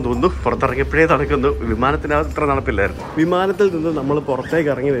തണുപ്പാന്ന് തോന്നുന്നു. പുറത്തിറങ്ങിയപ്പോഴേ തണുക്കുന്നു. വിമാനത്തിനകത്ത് ഇത്ര തണുപ്പില്ലായിരുന്നു. വിമാനത്തിൽ നിന്ന് നമ്മൾ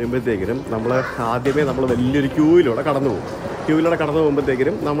പുറത്തേക്ക് ഇറങ്ങി വരുമ്പോഴത്തേക്കിനും നമ്മൾ വലിയൊരു ക്യൂവിലൂടെ കടന്നു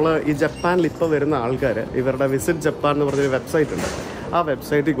പോകുമ്പോഴത്തേക്കിനും നമ്മൾ ഈ ജപ്പാനിൽ ഇപ്പോൾ വരുന്ന ആൾക്കാർ ഇവരുടെ വിസിറ്റ് ജപ്പാൻ എന്ന് പറഞ്ഞൊരു വെബ്സൈറ്റ് ഉണ്ട്. ആ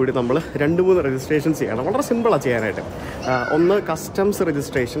വെബ്സൈറ്റിൽ കൂടി നമ്മൾ 2-3 രജിസ്ട്രേഷൻസ് ചെയ്യണം. വളരെ സിമ്പിളാണ് ചെയ്യാനായിട്ട്. ഒന്ന് കസ്റ്റംസ്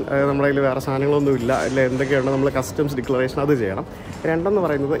രജിസ്ട്രേഷൻ, നമ്മുടെ കയ്യിൽ വേറെ സാധനങ്ങളൊന്നും ഇല്ല, എന്തൊക്കെയുണ്ടോ നമ്മൾ കസ്റ്റംസ് ഡിക്ലറേഷൻ അത് ചെയ്യണം. രണ്ടെന്ന്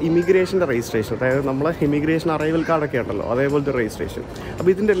പറയുന്നത് ഇമിഗ്രേഷൻ്റെ രജിസ്ട്രേഷൻ, അതായത് നമ്മൾ ഇമിഗ്രേഷൻ അറൈവൽ കാർഡൊക്കെ ഉണ്ടല്ലോ അതേപോലത്തെ രജിസ്ട്രേഷൻ.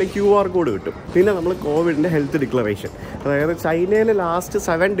 അപ്പോൾ ഇതിൻ്റെ എല്ലാം QR കോഡ് കിട്ടും. പിന്നെ നമ്മൾ കോവിഡിൻ്റെ ഹെൽത്ത് ഡിക്ലറേഷൻ, അതായത് ചൈനയിൽ ലാസ്റ്റ്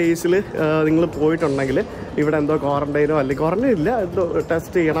 7 ഡേയ്സിൽ നിങ്ങൾ പോയിട്ടുണ്ടെങ്കിൽ ഇവിടെ എന്തോ ക്വാറന്റൈനോ അല്ലെങ്കിൽ ക്വാറന്റൈൻ ഇല്ല, എന്തോ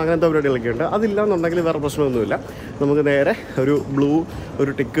ടെസ്റ്റ് ചെയ്യണം, അങ്ങനെ എന്തോ പരിപാടികളൊക്കെ ഉണ്ട്. അതില്ലാന്നുണ്ടെങ്കിൽ വേറെ പ്രശ്നമൊന്നുമില്ല. നമുക്ക് നേരെ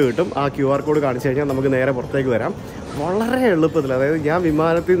ഒരു ടിക്ക് കിട്ടും. ആ QR കോഡ് കാണിച്ചു കഴിഞ്ഞാൽ നമുക്ക് നേരെ പുറത്തേക്ക് വരാം. വളരെ എളുപ്പത്തിൽ, അതായത് ഞാൻ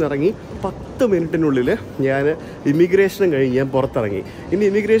വിമാനത്തിൽ നിന്ന് ഇറങ്ങി 10 മിനിറ്റിനുള്ളിൽ ഞാൻ ഇമിഗ്രേഷനും കഴിഞ്ഞ് ഞാൻ പുറത്തിറങ്ങി. ഇനി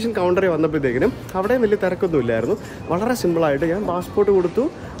ഇമിഗ്രേഷൻ കൗണ്ടറിൽ വന്നപ്പോഴത്തേക്കിനും അവിടെ വലിയ തിരക്കൊന്നുമില്ലായിരുന്നു. വളരെ സിമ്പിളായിട്ട് ഞാൻ പാസ്പോർട്ട് കൊടുത്തു.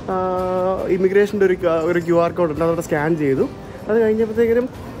 ഇമിഗ്രേഷൻ്റെ ഒരു QR കോഡ് ഉണ്ട്, അതവിടെ സ്കാൻ ചെയ്തു. അത് കഴിഞ്ഞപ്പോഴത്തേക്കിനും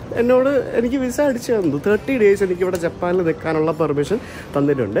എനിക്ക് വിസ അടിച്ചു തന്നു. 30 ഡേയ്സ് എനിക്കിവിടെ ജപ്പാനിൽ നിൽക്കാനുള്ള പെർമിഷൻ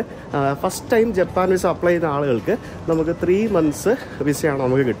തന്നിട്ടുണ്ട്. First time Japan visa apply ചെയ്യുന്ന ആളുകൾക്ക് നമുക്ക് 3 മന്ത്സ് വിസയാണ്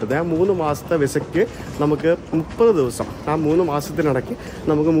നമുക്ക് കിട്ടുന്നത്. ആ 3 മാസത്തെ വിസയ്ക്ക് നമുക്ക് 30 ദിവസം, ആ 3 മാസത്തിനിടയ്ക്ക്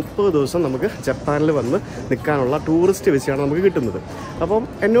നമുക്ക് 30 ദിവസം നമുക്ക് ജപ്പാനിൽ വന്ന് നിൽക്കാനുള്ള ടൂറിസ്റ്റ് വിസയാണ് നമുക്ക് കിട്ടുന്നത്. അപ്പം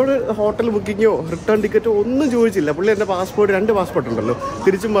എന്നോട് ഹോട്ടൽ ബുക്കിങ്ങോ റിട്ടേൺ ടിക്കറ്റോ ഒന്നും ചോദിച്ചില്ല. പുള്ളി എൻ്റെ പാസ്പോർട്ട് 2 പാസ്പോർട്ട് ഉണ്ടല്ലോ,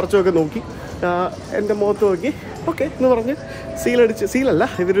 തിരിച്ചും മറിച്ചുമൊക്കെ നോക്കി എൻ്റെ മുഖത്ത് നോക്കി ഓക്കെ എന്ന് പറഞ്ഞ് സീലല്ല,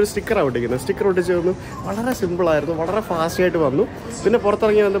 ഇവരൊരു സ്റ്റിക്കർ ഒട്ടിച്ച് വന്നു. വളരെ സിമ്പിളായിരുന്നു, വളരെ ഫാസ്റ്റായിട്ട് വന്നു. പിന്നെ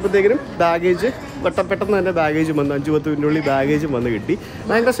പുറത്തിറങ്ങി വന്നപ്പോഴത്തേക്കിനും ബാഗേജ് പെട്ടെന്ന് തന്നെ ബാഗേജും വന്നു. 5-10 മിനിറ്റുള്ളിൽ ബാഗേജും വന്ന് കിട്ടി.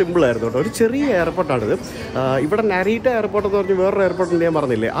 ഭയങ്കര സിമ്പിളായിരുന്നു കേട്ടോ. ഒരു ചെറിയ എയർപോർട്ടാണിത്. ഇവിടെ നരീറ്റ എയർപോർട്ട് എന്ന് പറഞ്ഞ് വേറൊരു എയർപോർട്ടുണ്ട്, ഞാൻ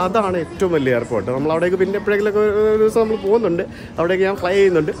പറഞ്ഞില്ലേ, അതാണ് ഏറ്റവും വലിയ എയർപോർട്ട്. നമ്മൾ അവിടേക്ക് പിന്നെ എപ്പോഴെങ്കിലുമൊക്കെ ഒരു ദിവസം നമ്മൾ പോകുന്നുണ്ട്, അവിടേക്ക് ഞാൻ ഫ്ലൈ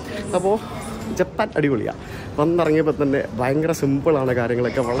ചെയ്യുന്നുണ്ട്. അപ്പോൾ ജപ്പാൻ അടിപൊളിയാണ്. വന്നിറങ്ങിയപ്പോൾ തന്നെ ഭയങ്കര സിമ്പിളാണ്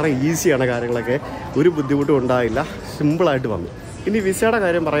കാര്യങ്ങളൊക്കെ, വളരെ ഈസിയാണ് കാര്യങ്ങളൊക്കെ, ഒരു ബുദ്ധിമുട്ടും ഉണ്ടായില്ല, സിമ്പിളായിട്ട് വന്നു. ഇനി വിസയുടെ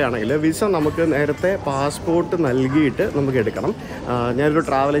കാര്യം പറയുകയാണെങ്കിൽ വിസ നമുക്ക് നേരത്തെ പാസ്പോർട്ട് നൽകിയിട്ട് നമുക്ക് എടുക്കണം. ഞാനൊരു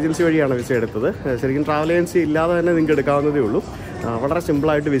ട്രാവൽ ഏജൻസി വഴിയാണ് വിസ എടുത്തത്. ശരിക്കും ട്രാവൽ ഏജൻസി ഇല്ലാതെ തന്നെ നിങ്ങൾക്ക് എടുക്കാവുന്നതേ ഉള്ളൂ. വളരെ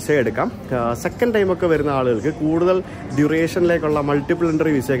സിമ്പിളായിട്ട് വിസ എടുക്കാം. സെക്കൻഡ് ടൈമൊക്കെ വരുന്ന ആളുകൾക്ക് കൂടുതൽ ഡ്യൂറേഷനിലേക്കുള്ള മൾട്ടിപ്പിൾ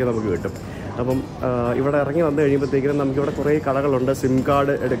എൻട്രി വിസയൊക്കെ നമുക്ക് കിട്ടും. അപ്പം ഇവിടെ ഇറങ്ങി വന്നു കഴിയുമ്പോഴത്തേക്കും നമുക്കിവിടെ കുറേ കടകളുണ്ട്. സിം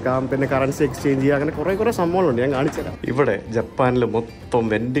കാർഡ് എടുക്കാം, പിന്നെ കറൻസി എക്സ്ചേഞ്ച് ചെയ്യുക, അങ്ങനെ കുറേ സംഭവങ്ങളുണ്ട്. ഞാൻ കാണിച്ചുതരാം. ഇവിടെ ജപ്പാനിൽ മൊത്തം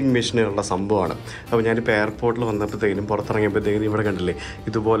വെൻഡിങ് മെഷീനുള്ള സംഭവമാണ്. അപ്പോൾ ഞാനിപ്പോൾ എയർപോർട്ടിൽ വന്നപ്പോഴത്തേക്കും പുറത്തിറങ്ങിയപ്പോഴത്തേക്കും ഇവിടെ കണ്ടില്ലേ,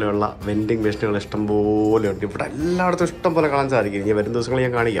 ഇതുപോലെയുള്ള വെൻഡിങ് മെഷീനുകൾ ഇഷ്ടംപോലെ ഉണ്ട്. ഇവിടെ എല്ലായിടത്തും ഇഷ്ടം പോലെ കാണാൻ സാധിക്കും. ഇനി വരും ദിവസങ്ങൾ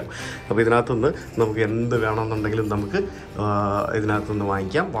ഞാൻ കാണിക്കാം. അപ്പോൾ ഇതിനകത്തുനിന്ന് നമുക്ക് എന്ത് വേണമെന്നുണ്ടെങ്കിലും നമുക്ക് ഇതിനകത്തുനിന്ന്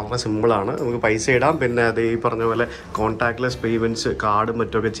വാങ്ങിക്കാം. വളരെ സിമ്പിളാണ്. നമുക്ക് പൈസ ഇടാം, പിന്നെ അത് ഈ പറഞ്ഞ പോലെ കോൺടാക്ട്ലെസ് പേയ്മെൻറ്റ്സ് കാർഡും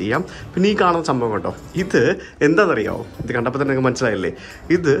മറ്റൊക്കെ ചെയ്യാം. പിന്നെ ഈ കാണുന്ന സംഭവം കേട്ടോ. ഇത് എന്താണെന്നറിയാമോ? ഇത് കണ്ടപ്പോൾ തന്നെ നിങ്ങൾക്ക് മനസ്സിലായില്ലേ?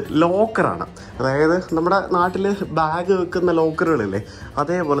 ഇത് ലോക്കറാണ്. അതായത് നമ്മുടെ നാട്ടിൽ ബാഗ് വെക്കുന്ന ലോക്കറുകളില്ലേ,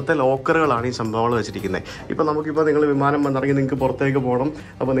 അതേപോലത്തെ ലോക്കറുകളാണ് ഈ സംഭവങ്ങൾ വെച്ചിരിക്കുന്നത്. ഇപ്പോൾ നമുക്കിപ്പോൾ നിങ്ങൾ വിമാനം വന്നിറങ്ങി നിങ്ങൾക്ക് പുറത്തേക്ക് പോകണം.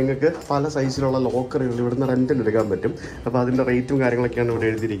 അപ്പോൾ നിങ്ങൾക്ക് പല സൈസിലുള്ള ലോക്കറുകൾ ഇവിടുന്ന് റെൻറ്റിന് എടുക്കാൻ പറ്റും. അപ്പോൾ അതിൻ്റെ റേറ്റും കാര്യങ്ങളൊക്കെയാണ് ഇവിടെ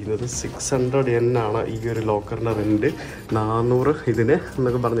എഴുതിയിരിക്കുന്നത്. 600 yen ആണ് ഈ ഒരു ലോക്കറിൻ്റെ റെൻറ്റ്, 400 ഇതിന്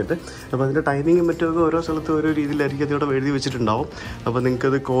എന്നൊക്കെ പറഞ്ഞിട്ട്. അപ്പോൾ അതിൻ്റെ ടൈമിങ്ങും മറ്റൊക്കെ ഓരോ സ്ഥലത്തും ഓരോ രീതിയിലായിരിക്കും അതിവിടെ എഴുതി വെച്ചിട്ടുണ്ടാവും. അപ്പോൾ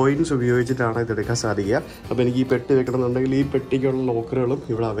നിങ്ങൾക്കത് കോയിൻസ് ഉപയോഗിച്ചിട്ടാണ് ഇതെടുക്കാൻ സാധിക്കുക. അപ്പോൾ എനിക്ക് ഈ പെട്ടി വെക്കണമെന്നുണ്ടെങ്കിൽ ഈ പെട്ടിക്കുള്ള ലോക്കറുകളും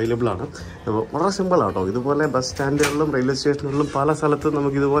ഇവിടെ അവൈലബിൾ ആണ്. അപ്പോൾ വളരെ സിമ്പിളാണ് കേട്ടോ. ഇതുപോലെ ബസ് സ്റ്റാൻഡുകളിലും റെയിൽവേ സ്റ്റേഷനുകളിലും പല സ്ഥലത്തും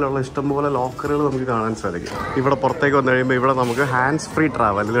നമുക്ക് ഇതുപോലെയുള്ള ഇഷ്ടംപോലെ ലോക്കറുകൾ നമുക്ക് കാണാൻ സാധിക്കും. ഇവിടെ പുറത്തേക്ക് വന്നു കഴിയുമ്പോൾ ഇവിടെ നമുക്ക് ഹാൻഡ്സ് ഫ്രീ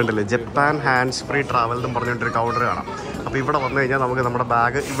ട്രാവൽ ഇതുണ്ടല്ലേ, ജപ്പാൻ ഹാൻഡ്സ് ഫ്രീ ട്രാവൽ എന്നും പറഞ്ഞിട്ടൊരു കൗണ്ടർ കാണാം. അപ്പോൾ ഇവിടെ വന്നു കഴിഞ്ഞാൽ നമുക്ക് നമ്മുടെ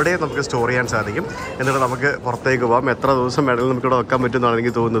ബാഗ് ഇവിടെ നമുക്ക് സ്റ്റോർ ചെയ്യാൻ സാധിക്കും. എന്നിട്ട് നമുക്ക് പുറത്തേക്ക് പോകാം. എത്ര ദിവസം വേണമെങ്കിലും നമുക്കിവിടെ വെക്കാൻ പറ്റുമെന്നാണ്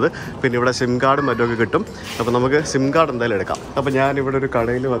എനിക്ക് തോന്നുന്നത്. പിന്നെ ഇവിടെ സിം കാർഡും മറ്റുമൊക്കെ കിട്ടും. അപ്പോൾ നമുക്ക് സിം കാർഡ് എന്തായാലും എടുക്കാം. അപ്പോൾ ഞാനിവിടെ ഒരു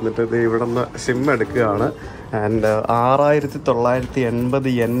കടയിൽ വന്നിട്ട് ഇവിടെ നിന്ന് സിം എടുക്കുകയാണ്. ആൻഡ്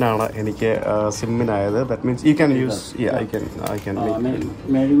 6980 yen ആണ് എനിക്ക് സിമ്മിനായത്. That means you can use I can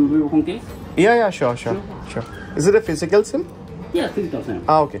sure. Is it a physical SIM? Yeah, 3,000.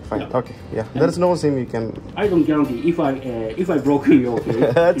 Okay, fine. Okay, yeah. There is no SIM you can. I don't guarantee if I broke you.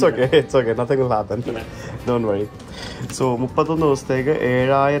 Okay. It's okay. Nothing will happen. Yeah. Don't worry. So 31 ദിവസത്തേക്ക്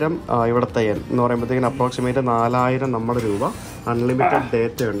 7000 ഇവിടുത്തെ yen എന്ന് പറയുമ്പോഴത്തേക്കും approximate 4000 നമ്മുടെ രൂപ. Unlimited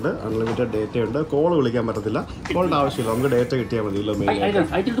data ഉണ്ട്. Call വിളിക്കാൻ പറ്റത്തില്ല. കോളിൻ്റെ ആവശ്യമില്ല, നമുക്ക് ഡേറ്റ കിട്ടിയാൽ മതിയല്ലോ.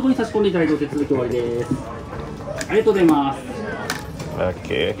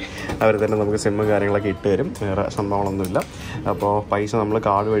 ഓക്കെ, അവർ തന്നെ നമുക്ക് സിമ്മും കാര്യങ്ങളൊക്കെ ഇട്ട് തരും. വേറെ സംഭവങ്ങളൊന്നുമില്ല. അപ്പോൾ പൈസ നമ്മൾ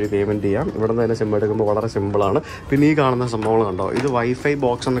കാർഡ് വഴി പേയ്മെൻറ്റ് ചെയ്യാം. ഇവിടെ നിന്ന് തന്നെ സിം എടുക്കുമ്പോൾ വളരെ സിമ്പിളാണ്. പിന്നെ ഈ കാണുന്ന സംഭവങ്ങൾ കണ്ടോ, ഇത് വൈഫൈ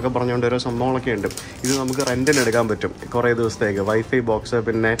ബോക്സ് എന്നൊക്കെ പറഞ്ഞുകൊണ്ട് ഓരോ സംഭവങ്ങളൊക്കെ ഉണ്ട്. ഇത് നമുക്ക് റെൻറ്റിന് എടുക്കാൻ പറ്റും കുറേ ദിവസത്തേക്ക്. വൈഫൈ ബോക്സ്,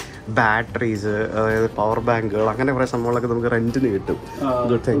 പിന്നെ ബാറ്ററീസ്, അതായത് പവർ ബാങ്കുകൾ, അങ്ങനെ കുറേ സംഭവങ്ങളൊക്കെ നമുക്ക് റെൻറ്റിന് കിട്ടും.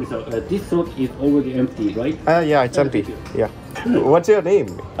 Good thing. Yeah, it's empty. Yeah. What's your name?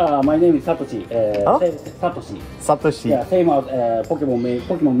 My name is Satoshi. Satoshi. Yeah, same as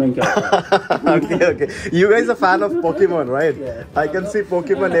Pokemon main character. Okay. You guys are fan of Pokemon, right? Yeah. I can see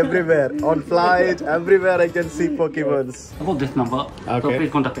Pokemon everywhere. On flight, everywhere I can see Pokemons. Support this number. Okay. So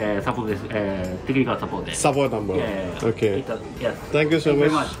please contact support this technical support. Support number. Yeah. Okay. Yes. Thank you so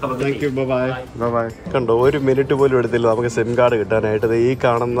much. Thank you. Bye. കണ്ടോ, ഒരു minute പോലും എടുത്തില്ല നമുക്ക് SIM card കിട്ടാനായിട്ട്. ഈ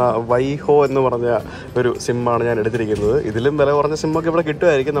കാണുന്ന വൈഹോ എന്ന് പറഞ്ഞ ഒരു സിമ്മാണ് ഞാൻ എടുത്തിരിക്കുന്നത്. ഇതിലും വില കുറഞ്ഞ സിമ്മൊക്കെ ഇവിടെ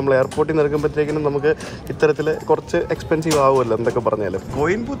കിട്ടുമായിരിക്കും. നമ്മൾ എയർപോർട്ടിൽ നിന്ന് എടുക്കുമ്പോഴത്തേക്കും നമുക്ക് ഇത്തരത്തിൽ കുറച്ച് എക്സ്പെൻസീവ് ആവുമല്ലോ എന്തൊക്കെ പറഞ്ഞാലും.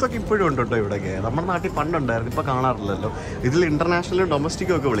 കോയിൻ ബൂത്തൊക്കെ ഇപ്പോഴും ഉണ്ട് കേട്ടോ ഇവിടെയൊക്കെ. നമ്മുടെ നാട്ടിൽ പണ്ടുണ്ടായിരുന്നു, ഇപ്പോൾ കാണാറില്ലല്ലോ. ഇതിൽ ഇൻ്റർനാഷണലും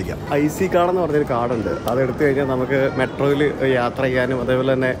ഡൊമസ്റ്റിക്കും ഒക്കെ വിളിക്കാം. IC കാർഡെന്ന് പറഞ്ഞൊരു കാർഡുണ്ട്. അതെടുത്തു കഴിഞ്ഞാൽ നമുക്ക് മെട്രോയിൽ യാത്ര ചെയ്യാനും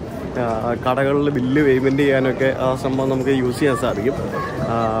അതേപോലെ തന്നെ കടകളിൽ ബില്ല് പേയ്മെൻറ്റ് ചെയ്യാനൊക്കെ ആ സംഭവം നമുക്ക് യൂസ് ചെയ്യാൻ സാധിക്കും.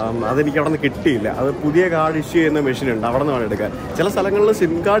 അതെനിക്ക് അവിടെ നിന്ന് കിട്ടിയില്ല. അത് പുതിയ കാർഡ് ഇഷ്യൂ ചെയ്യുന്ന മെഷീനുണ്ട്, അവിടെ നിന്ന് വേണം എടുക്കാൻ. ചില സ്ഥലങ്ങളിൽ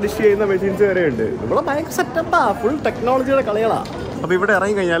സിം കാർഡ് ഇഷ്യൂ ചെയ്യുന്ന മെഷീൻസ് വരെ ഉണ്ട്. ഇവിടെ ഭയങ്കര സെറ്റപ്പാ, ഫുൾ ടെക്നോളജിയുടെ കളികളാണ്. അപ്പോൾ ഇവിടെ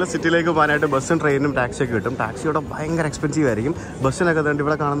ഇറങ്ങി കഴിഞ്ഞാൽ സിറ്റിയിലേക്ക് പോകാനായിട്ട് ബസ്സും ട്രെയിനും ടാക്സിയൊക്കെ കിട്ടും. ടാക്സി ഇവിടെ ഭയങ്കര എക്സ്പെൻസീവ് ആയിരിക്കും. ബസ്സിനൊക്കെ തന്നെ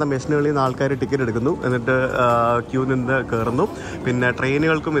ഇവിടെ കാണുന്ന മെഷീനുകളിൽ നിന്ന് ആൾക്കാർ ടിക്കറ്റ് എടുക്കുന്നു, എന്നിട്ട് ക്യൂ നിന്ന് കയറുന്നു. പിന്നെ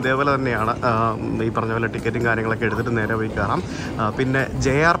ട്രെയിനുകൾക്കും ഇതേപോലെ തന്നെയാണ്. ഈ പറഞ്ഞ പോലെ ടിക്കറ്റും കാര്യങ്ങളൊക്കെ എടുത്തിട്ട് നേരെ പോയി കയറാം. പിന്നെ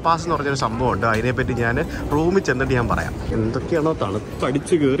JR പാസ് എന്ന് പറഞ്ഞൊരു സംഭവമുണ്ട്. അതിനെപ്പറ്റി ഞാൻ റൂമിൽ ചെന്നിട്ട് ഞാൻ പറയാം. എന്തൊക്കെയാണോ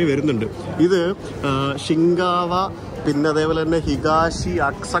തണുപ്പടിച്ച് കയറി വരുന്നുണ്ട്. ഇത് ഷിങ്കാവ, പിന്നെ അതേപോലെ തന്നെ ഹിഗാഷി,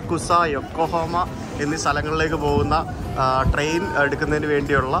 അക്സകുസ, യൊക്കോഹോമ എന്നീ സ്ഥലങ്ങളിലേക്ക് പോകുന്ന ട്രെയിൻ എടുക്കുന്നതിന്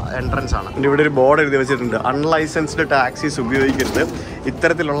വേണ്ടിയുള്ള എൻട്രൻസ് ആണ്. ഇവിടെ ഒരു ബോർഡ് എഴുതി വെച്ചിട്ടുണ്ട്, അൺലൈസൻസ്ഡ് ടാക്സീസ് ഉപയോഗിക്കരുത്.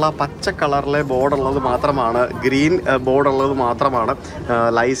 ഇത്തരത്തിലുള്ള പച്ച കളറിലെ ബോർഡുള്ളത് മാത്രമാണ്, ഗ്രീൻ ബോർഡുള്ളത് മാത്രമാണ്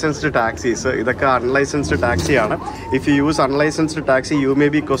ലൈസൻസ്ഡ് ടാക്സീസ്. ഇതൊക്കെ unlicensed ടാക്സിയാണ്. If you use unlicensed taxi you may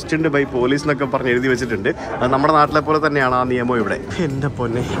be questioned by police എന്നൊക്കെ പറഞ്ഞ് എഴുതി വെച്ചിട്ടുണ്ട്. നമ്മുടെ നാട്ടിലെ പോലെ തന്നെയാണ് ആ നിയമം ഇവിടെ. എൻ്റെ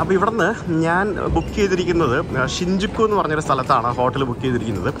പൊന്നെ. അപ്പോൾ ഇവിടുന്ന് ഞാൻ ബുക്ക് ചെയ്തിരിക്കുന്നത് ഷിൻജുക്കു എന്ന് പറഞ്ഞൊരു സ്ഥലത്താണ് ഹോട്ടൽ ബുക്ക്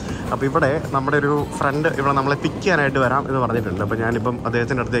ചെയ്തിരിക്കുന്നത്. അപ്പോൾ ഇവിടെ നമ്മുടെ ഒരു ഫ്രണ്ട് ഇവിടെ നമ്മളെ പിക്ക് ചെയ്യാനായിട്ട് വരാം എന്ന് പറഞ്ഞിട്ടുണ്ട്. അപ്പോൾ ഞാനിപ്പം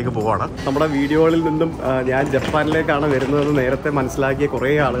അദ്ദേഹത്തിൻ്റെ അടുത്തേക്ക് പോവാണ്. നമ്മുടെ വീഡിയോകളിൽ നിന്നും ഞാൻ ജപ്പാനിലേക്കാണ് വരുന്നതെന്ന് നേരത്തെ മനസ്സിലാക്കിയ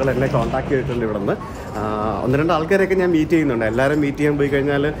കുറേ ആളുകൾ എന്നെ കോൺടാക്ട് ചെയ്തിട്ടുണ്ട്. ഇവിടെ നിന്ന് 1-2 ആൾക്കാരെയൊക്കെ ഞാൻ മീറ്റ് ചെയ്യുന്നുണ്ട്. എല്ലാവരും മീറ്റ് ചെയ്യാൻ പോയി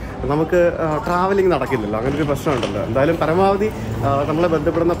കഴിഞ്ഞാൽ നമുക്ക് ട്രാവലിംഗ് നടക്കില്ലല്ലോ, അങ്ങനെ ഒരു പ്രശ്നമുണ്ടല്ലോ. എന്തായാലും പരമാവധി നമ്മളെ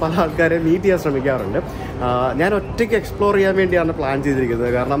ബന്ധപ്പെടുന്ന പല ആൾക്കാരെ മീറ്റ് ചെയ്യാൻ ശ്രമിക്കാറുണ്ട്. ഞാൻ ഒറ്റയ്ക്ക് എക്സ്പ്ലോർ ചെയ്യാൻ വേണ്ടിയാണ് പ്ലാൻ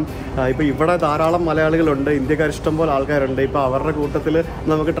ചെയ്തിരിക്കുന്നത്. കാരണം ഇപ്പോൾ ഇവിടെ ധാരാളം മലയാളികളുണ്ട്, ഇന്ത്യക്കാർ ഇഷ്ടംപോലെ ആൾക്കാരുണ്ട്. ഇപ്പോൾ അവരുടെ കൂട്ടത്തിൽ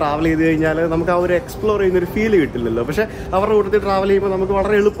നമുക്ക് ട്രാവൽ ചെയ്ത് കഴിഞ്ഞാൽ നമുക്ക് ആ ഒരു എക്സ്പ്ലോർ ചെയ്യുന്നൊരു ഫീൽ കിട്ടില്ലല്ലോ. പക്ഷേ അവരുടെ കൂട്ടത്തിൽ ട്രാവൽ ചെയ്യുമ്പോൾ നമുക്ക്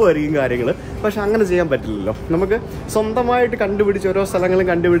വളരെ എളുപ്പമായിരിക്കും കാര്യങ്ങൾ. പക്ഷെ അങ്ങനെ ചെയ്യാൻ പറ്റില്ലല്ലോ. നമുക്ക് സ്വന്തമായിട്ട് കണ്ടുപിടിച്ച് ഓരോ സ്ഥലങ്ങളും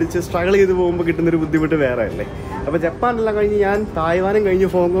കണ്ടുപിടിച്ച് സ്ട്രഗിൾ ചെയ്ത് പോകുമ്പോൾ കിട്ടുന്നൊരു ബുദ്ധിമുട്ട് വേറെ അല്ലേ. അപ്പോൾ ജപ്പാനെല്ലാം കഴിഞ്ഞ് ഞാൻ തായ്വാനും കഴിഞ്ഞ്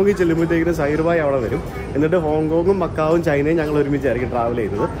ഹോങ്കോങ്ങിൽ ചെല്ലുമ്പോഴത്തേക്കിന് സൈറുബായി അവിടെ വരും. എന്നിട്ട് ഹോങ്കോങ്ങും മക്കാവും ചൈനയും ഞങ്ങൾ ഒരുമിച്ചായിരിക്കും ട്രാവൽ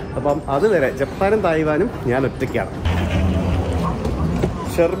ചെയ്യുന്നത്. അപ്പം അതുവരെ ജപ്പാനും തായ്വാനും ഞാൻ ഒറ്റയ്ക്കാണ്.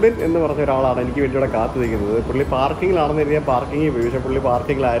 ഷെർബിൻ എന്ന് പറഞ്ഞ ഒരാളാണ് എനിക്ക് വേണ്ടി ഇവിടെ കാത്തു നിൽക്കുന്നത്. പുള്ളി പാർക്കിങ്ങിലാണെന്ന് കരുതിയാൽ പാർക്കിങ്ങിൽ പോയി, പക്ഷേ പുള്ളി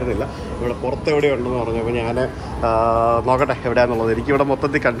പാർക്കിങ്ങിലായിരുന്നില്ല, ഇവിടെ പുറത്ത് എവിടെ ഉണ്ടെന്ന് പറഞ്ഞപ്പോൾ ഞാൻ നോക്കട്ടെ എവിടെയാണെന്നുള്ളത്. എനിക്കിവിടെ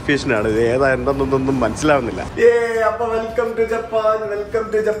മൊത്തത്തിൽ കൺഫ്യൂഷനാണ്, ഇത് ഏതാ എന്തെന്നൊന്നും മനസ്സിലാവുന്നില്ല. അപ്പോൾ welcome to Japan, welcome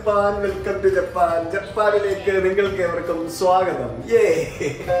to Japan, welcome to Japan. ജപ്പാനിലേക്ക് നിങ്ങൾക്ക് ഏവർക്കും സ്വാഗതം.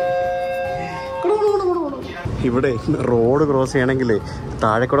 ഇവിടെ റോഡ് ക്രോസ് ചെയ്യണമെങ്കിൽ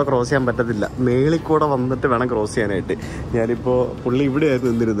താഴെ കൂടെ ക്രോസ് ചെയ്യാൻ പറ്റത്തില്ല, മേളിൽ കൂടെ വന്നിട്ട് വേണം ക്രോസ് ചെയ്യാനായിട്ട്. ഞാനിപ്പോൾ പുള്ളി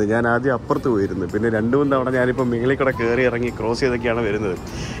ഇവിടെയായിരുന്നു നിന്നിരുന്നത്, ഞാൻ ആദ്യം അപ്പുറത്ത് പോയിരുന്നു, പിന്നെ 2-3 തവണ ഞാനിപ്പോൾ മേളിൽ കൂടെ കയറി ഇറങ്ങി ക്രോസ് ചെയ്തൊക്കെയാണ് വരുന്നത്.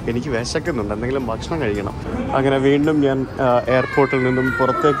 എനിക്ക് വിശക്കുന്നുണ്ട്, എന്തെങ്കിലും ഭക്ഷണം കഴിക്കണം. അങ്ങനെ വീണ്ടും ഞാൻ എയർപോർട്ടിൽ നിന്നും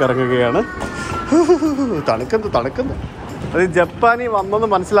പുറത്തേക്ക് ഇറങ്ങുകയാണ്. തണുക്കുന്നു. അത് ജപ്പാനിൽ വന്നെന്ന്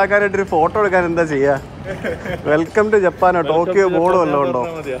മനസ്സിലാക്കാനായിട്ടൊരു ഫോട്ടോ എടുക്കാൻ എന്താ ചെയ്യുക? വെൽക്കം ടു ജപ്പാനോ ടോക്കിയോ ബോർഡ് വല്ലതും ഉണ്ടോ?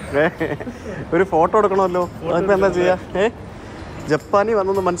 ഒരു ഫോട്ടോ എടുക്കണമല്ലോ, അതിപ്പോൾ എന്താ ചെയ്യുക? ജപ്പാനിൽ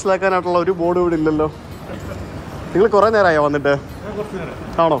വന്നെന്ന് മനസ്സിലാക്കാനായിട്ടുള്ള ഒരു ബോർഡ് ഇവിടെ ഇല്ലല്ലോ. നിങ്ങൾ കുറേ നേരമായോ വന്നിട്ട്?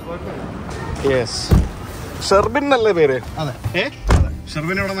 ആണോ? യെസ്. ഷെർബിൻ എന്നല്ലേ പേര്?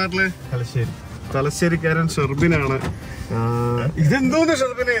 ഷെർബിൻ എവിടെ നാട്ടില്? തലശ്ശേരിക്കാരൻ ഷെർബിനാണ്. ഇതെന്തോന്ന്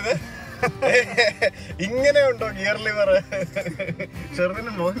ഷെർബിനെ ഇത്? ഇങ്ങനെ ഉണ്ടോ ഗിയർ ലിവർ?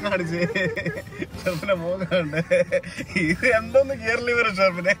 ഷെർബിന്റെ മുഖം കാണിച്ച്, ഷെർബിന്റെ മുഖം കണ്ട് ഇത് എന്തോന്ന് ഗിയർ ലിവർ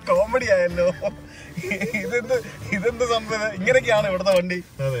ഷെർബിനെ? കോമഡി ആയല്ലോ. ഇതെന്ത് സംഭവം? ഇങ്ങനെയൊക്കെയാണ് ഇവിടുത്തെ വണ്ടി?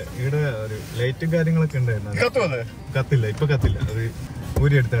 അതെ, ഇവിടെ ഒരു ലൈറ്റും കാര്യങ്ങളൊക്കെ ഉണ്ടായിരുന്നു. കത്തില്ല, ഇപ്പൊ കത്തില്ല, അത്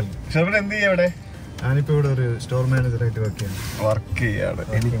ഊരി എടുത്താണ്. ഷെർബിൻ എന്ത് ചെയ്യാ ഇവിടെ? ഞാനിപ്പോ ഇവിടെ ഒരു സ്റ്റോർ മാനേജറായിട്ട് വർക്ക് ചെയ്യാണ്.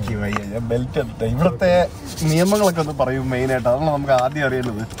 എനിക്ക് വയ്യ, ഞാൻ ബെൽറ്റ് എടുത്ത. ഇവിടുത്തെ നിയമങ്ങളൊക്കെ ഒന്ന് പറയും മെയിനായിട്ട്, അതാണ് നമുക്ക് ആദ്യം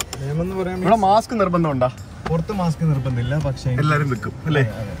അറിയേണ്ടത്. നിയമം എന്ന് പറയാൻ ഇവിടെ മാസ്ക് നിർബന്ധമുണ്ടോ? പുറത്ത് മാസ്ക് നിർബന്ധമില്ല, പക്ഷെ എല്ലാരും വെക്കും അല്ലേ?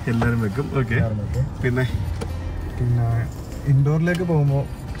 എല്ലാരും വെക്കും. ഓക്കെ. പിന്നെ ഇൻഡോറിലേക്ക് പോകുമ്പോൾ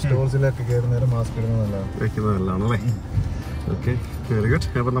സ്റ്റോർസിലൊക്കെ കയറുന്നേരം മാസ്ക് ഇടുന്നത് വെക്കുന്നത് നല്ലതാണ് അല്ലേ? Okay, very good.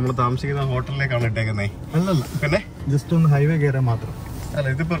 അപ്പൊ നമ്മൾ താമസിക്കുന്ന ഹോട്ടലിലേക്കാണ് ഇട്ടേക്കുന്നേ? അല്ലല്ല, പിന്നെ ജസ്റ്റ് ഒന്ന് ഹൈവേ കയറാൻ മാത്രം. അല്ല,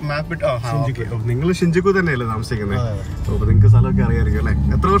 ഇതിപ്പോ മാപ്പ് ഇട്ട് നിങ്ങൾ ഷിഞ്ചുക്കു തന്നെയല്ലേ താമസിക്കുന്നത്? അപ്പൊ നിങ്ങൾക്ക് സ്ഥലമൊക്കെ അറിയാമായിരിക്കും അല്ലേ?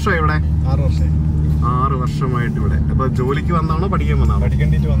 എത്ര വർഷമായി ഇവിടെ? 6 വർഷമായി. 6 വർഷമായിട്ട് ഇവിടെ. അപ്പൊ ജോലിക്ക് വന്നാണോ പഠിക്കാൻ വന്നാണോ?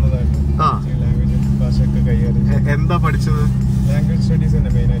 പഠിക്കേണ്ടിട്ട് വന്നതായിരുന്നു. ലാംഗ്വേജ് ഭാഷയൊക്കെ കൈകാര്യം. എന്താ പഠിച്ചത്? ലാംഗ്വേജ് സ്റ്റഡീസ്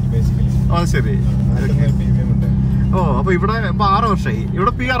തന്നെ മെയിനായിട്ട് ബേസിക്കലി. ആ ശരി. ഓ, അപ്പൊ ഇവിടെ ഇപ്പൊ 6 വർഷമായി.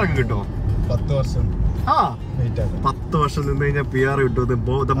 ഇവിടെ PR ഒക്കെ കിട്ടുമോ? 10 വർഷം. 10 വർഷം നിന്ന് കഴിഞ്ഞാൽ PR കിട്ടും.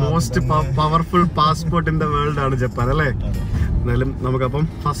 The most powerful passport in the world ആണ് ജപ്പാൻ അല്ലേ? എന്നാലും നമുക്കപ്പം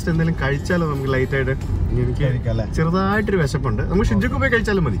ഫസ്റ്റ് എന്തെങ്കിലും കഴിച്ചാലോ? നമുക്ക് ലൈറ്റ് ആയിട്ട്. എനിക്ക് ചെറുതായിട്ടൊരു വിശപ്പുണ്ട്. നമുക്ക് ഷിഞ്ചുക്കു പോയി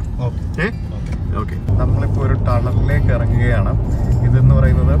കഴിച്ചാലും മതി. ഓക്കെ. നമ്മളിപ്പോ ഒരു ടണലിലേക്ക് ഇറങ്ങുകയാണ്. ഇതെന്ന്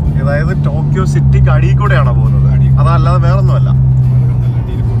പറയുന്നത് അതായത് ടോക്കിയോ സിറ്റിക്ക് അടിയിൽ കൂടെയാണോ പോകുന്നത്? അതല്ലാതെ വേറൊന്നുമല്ല,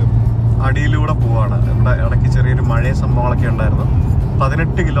 അടിയിലൂടെ പോവാണ്. ഇവിടെ ഇടയ്ക്ക് ചെറിയൊരു മഴയ സംഭവങ്ങളൊക്കെ ഉണ്ടായിരുന്നു.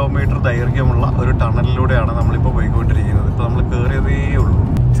 18 കിലോമീറ്റർ ദൈർഘ്യമുള്ള ഒരു ടണലിലൂടെയാണ് നമ്മളിപ്പോൾ പോയിക്കൊണ്ടിരിക്കുന്നത്. ഇപ്പൊ നമ്മൾ കയറിയതേ ഉള്ളൂ.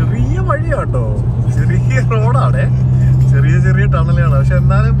 ചെറിയ വഴിയാട്ടോ, ചെറിയ റോഡാണ്, ചെറിയ ടണലാണ്. പക്ഷെ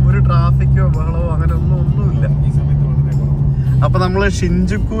എന്നാലും ഒരു ട്രാഫിക്കോ ബഹളമോ അങ്ങനെ ഒന്നുമില്ല. അപ്പൊ നമ്മള്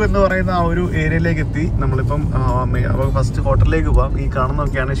ഷിഞ്ചുക്കു എന്ന് പറയുന്ന ആ ഒരു ഏരിയയിലേക്ക് എത്തി. നമ്മളിപ്പം ഫസ്റ്റ് ഹോട്ടലിലേക്ക് പോവാം. ഈ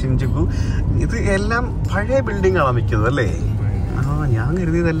കാണുന്നതൊക്കെയാണ് ഷിഞ്ചുക്കു. ഇത് എല്ലാം പഴയ ബിൽഡിങ്ങാണ് മിക്കതും അല്ലേ? ഞാൻ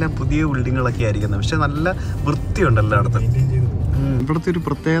കരുതിയതെല്ലാം പുതിയ ബിൽഡിങ്ങുകളൊക്കെ ആയിരിക്കുന്നത്, പക്ഷെ നല്ല വൃത്തിയുണ്ട് എല്ലായിടത്തും. ഇവിടുത്തെ ഒരു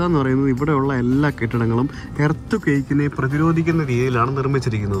പ്രത്യേകത എന്ന് പറയുന്നത് ഇവിടെയുള്ള എല്ലാ കെട്ടിടങ്ങളും എർത്ത് ക്വേക്കിനെ പ്രതിരോധിക്കുന്ന രീതിയിലാണ്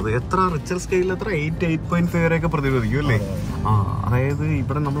നിർമ്മിച്ചിരിക്കുന്നത്. എത്ര റിച്ചർ സ്കെയിലിൽ എത്ര 8.5 വരെയൊക്കെ പ്രതിരോധിക്കും അല്ലേ? അതായത്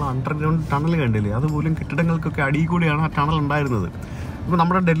ഇവിടെ നമ്മൾ അണ്ടർഗ്രൗണ്ട് ടണൽ കണ്ടില്ലേ, അതുപോലും കെട്ടിടങ്ങൾക്കൊക്കെ അടിയിൽ കൂടിയാണ് ആ ടണൽ ഉണ്ടായിരുന്നത്. ഇപ്പോൾ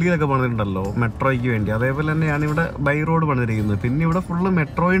നമ്മുടെ ഡൽഹിയിലൊക്കെ പണിതിട്ടുണ്ടല്ലോ മെട്രോയ്ക്ക് വേണ്ടി, അതേപോലെ തന്നെയാണ് ഇവിടെ ബൈ റോഡ് പണിതിരിക്കുന്നത്. പിന്നെ ഇവിടെ ഫുള്ള്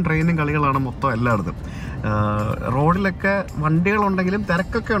മെട്രോയും ട്രെയിനും കളികളാണ് മൊത്തം എല്ലായിടത്തും. റോഡിലൊക്കെ വണ്ടികളുണ്ടെങ്കിലും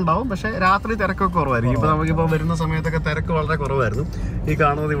തിരക്കൊക്കെ ഉണ്ടാവും, പക്ഷേ രാത്രി തിരക്കൊക്കെ കുറവായിരിക്കും. ഇപ്പോൾ നമുക്കിപ്പോൾ വരുന്ന സമയത്തൊക്കെ തിരക്ക് വളരെ കുറവായിരുന്നു. ഈ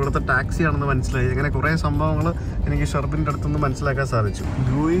കാണുന്നത് ഇവിടുത്തെ ടാക്സി ആണെന്ന് മനസ്സിലായി. അങ്ങനെ കുറേ സംഭവങ്ങൾ എനിക്ക് ഷെർബിൻ്റെ അടുത്തുനിന്ന് മനസ്സിലാക്കാൻ സാധിച്ചു.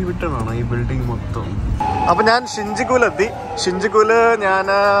 ലൂയി വിട്ടണാണ് ഈ ബിൽഡിംഗ് മൊത്തം. അപ്പോൾ ഞാൻ ഷിഞ്ചുക്കുവിലെത്തി. ഷിഞ്ചുക്കുവിൽ ഞാൻ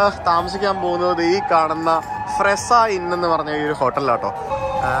താമസിക്കാൻ പോകുന്നത് ഈ കാണുന്ന ഫ്രെസ ഇൻ എന്ന് പറഞ്ഞ ഈ ഒരു ഹോട്ടലിലാട്ടോ.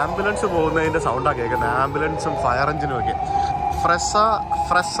 ആംബുലൻസ് പോകുന്നതിൻ്റെ സൗണ്ടാണ് കേൾക്കുന്നത്, ആംബുലൻസും ഫയർ എഞ്ചിനും ഒക്കെ. ഫ്രെസ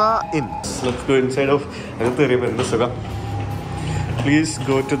in. Let's go inside of. അകത്ത് കയറിയപ്പോൾ എന്ത് സുഖം. Please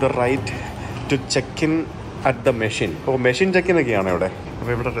go to the right to check in at the machine. അപ്പോൾ മെഷീൻ ചെക്ക് ഇൻ ഒക്കെയാണ് ഇവിടെ.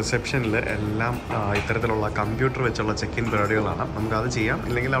 അപ്പോൾ ഇവിടെ റിസപ്ഷനിൽ എല്ലാം ഇത്തരത്തിലുള്ള കമ്പ്യൂട്ടർ വെച്ചുള്ള ചെക്ക് ഇൻ പരിപാടികളാണ്. നമുക്കത് ചെയ്യാം,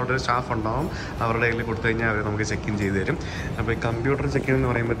 ഇല്ലെങ്കിൽ അവിടെ ഒരു സ്റ്റാഫ് ഉണ്ടാവും, അവരുടെ കയ്യിൽ കൊടുത്തു കഴിഞ്ഞാൽ അവർ നമുക്ക് ചെക്ക് ഇൻ ചെയ്ത് തരും. അപ്പോൾ ഈ കമ്പ്യൂട്ടർ ചെക്ക് ഇൻ എന്ന്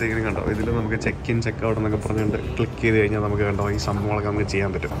പറയുമ്പോഴത്തേക്കും കണ്ടോ, ഇതിൽ നമുക്ക് ചെക്ക് ഇൻ ചെക്ക് ഔട്ട് എന്നൊക്കെ പറഞ്ഞുകൊണ്ട് ക്ലിക്ക് ചെയ്ത് കഴിഞ്ഞാൽ നമുക്ക് കണ്ടോ ഈ സംഭവങ്ങളൊക്കെ നമുക്ക് ചെയ്യാൻ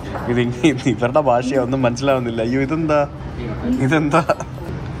പറ്റും. ഇവരുടെ ഭാഷയൊന്നും മനസ്സിലാവുന്നില്ല. അയ്യോ ഇതെന്താ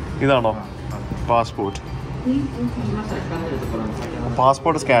ഇതാണോ പാസ്പോർട്ട്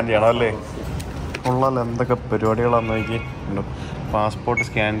സ്കാൻ ചെയ്യണം അല്ലേ? ഉള്ള എന്തൊക്കെ പരിപാടികളാണെന്ന് നോക്കി. പാസ്പോർട്ട്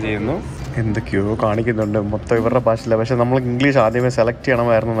സ്കാൻ ചെയ്യുന്നു, എന്തൊക്കെയോ കാണിക്കുന്നുണ്ട്, മൊത്തം ഇവരുടെ ഭാഷയില്ല. പക്ഷെ നമ്മൾ ഇംഗ്ലീഷ് ആദ്യമേ സെലക്ട്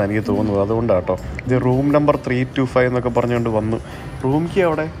ചെയ്യണമായിരുന്നെന്ന് എനിക്ക് തോന്നുന്നത്. അതുകൊണ്ടാട്ടോ ഇത് റൂം നമ്പർ 325 എന്നൊക്കെ പറഞ്ഞുകൊണ്ട് വന്നു. റൂം കീ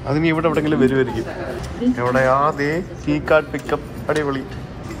അവിടെ, അതിന് ഇവിടെ എവിടെയെങ്കിലും വരുമായിരിക്കും. എവിടെയാ ദേ കീ കാർഡ് പിക്കപ്പ്, അടിപൊളി.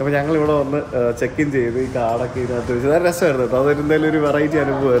 അപ്പോൾ ഞങ്ങളിവിടെ വന്ന് ചെക്ക് ഇൻ ചെയ്ത് ഈ കാർഡൊക്കെ ഇതിനകത്ത് വെച്ച് നല്ല രസമായിരുന്നു കേട്ടോ. അതെന്തായാലും ഒരു വെറൈറ്റി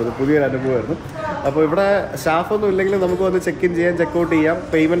അനുഭവമായിരുന്നു, പുതിയൊരു അനുഭവമായിരുന്നു. അപ്പോൾ ഇവിടെ സ്റ്റാഫൊന്നും ഇല്ലെങ്കിലും നമുക്ക് വന്ന് ചെക്ക് ഇൻ ചെയ്യാം, ചെക്കൗട്ട് ചെയ്യാം,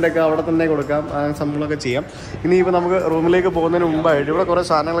 പേയ്മെൻ്റ് ഒക്കെ അവിടെ തന്നെ കൊടുക്കാം, സംഭവങ്ങളൊക്കെ ചെയ്യാം. ഇനിയിപ്പോൾ നമുക്ക് റൂമിലേക്ക് പോകുന്നതിന് മുമ്പായിട്ട് ഇവിടെ കുറേ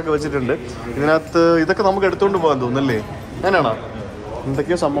സാധനങ്ങളൊക്കെ വെച്ചിട്ടുണ്ട്. ഇതിനകത്ത് ഇതൊക്കെ നമുക്ക് എടുത്തുകൊണ്ട് പോകാൻ തോന്നുന്നല്ലേ? അങ്ങനെയാണോ?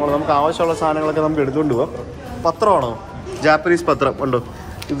 എന്തൊക്കെയോ സംഭവങ്ങൾ നമുക്ക് ആവശ്യമുള്ള സാധനങ്ങളൊക്കെ നമുക്ക് എടുത്തുകൊണ്ട് പോകാം. പത്രമാണോ? ജാപ്പനീസ് പത്രം ഉണ്ടോ?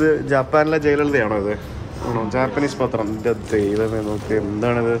 ഇത് ജപ്പാനിലെ ജയലളിതയാണോ ഇത്? ആണോ? ജാപ്പനീസ് പത്രം. ദൈവമേ നോക്കി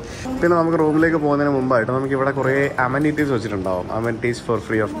എന്താണിത്. പിന്നെ നമുക്ക് റൂമിലേക്ക് പോകുന്നതിന് മുമ്പായിട്ട് നമുക്ക് ഇവിടെ കുറേ അമനിറ്റീസ് വെച്ചിട്ടുണ്ടാവും. അമനിറ്റീസ് four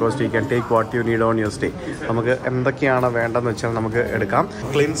free of cost. You can take what you need on your stay. നമുക്ക് എന്തൊക്കെയാണ് വേണ്ടതെന്ന് വെച്ചാൽ നമുക്ക് എടുക്കാം.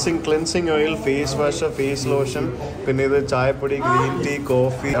 Cleansing oil, face wash, face lotion, പിന്നെ ഇത് ചായപ്പൊടി, ഗ്രീൻ ടീ,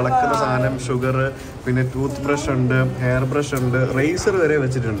 കോഫി, ഇളക്കുന്ന സാധനം, ഷുഗർ, പിന്നെ ടൂത്ത് ബ്രഷ് ഉണ്ട്, ഹെയർ ബ്രഷ് ഉണ്ട്, റേസർ വരെ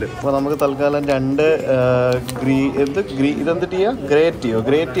വെച്ചിട്ടുണ്ട്. അപ്പോൾ നമുക്ക് തൽക്കാലം 2 ഇതെന്ത് ടീയാ? ഗ്രേ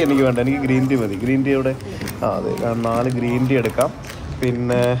ടീ എനിക്ക് വേണ്ട, എനിക്ക് ഗ്രീൻ ടീ മതി. ഗ്രീൻ ടീ ഇവിടെ അതെ 4 ഗ്രീൻ ടീ എടുക്കാം.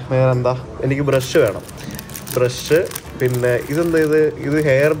 പിന്നെ വേറെന്താ? എനിക്ക് ബ്രഷ് വേണം, ബ്രഷ്. പിന്നെ ഇതെന്താ ഇത്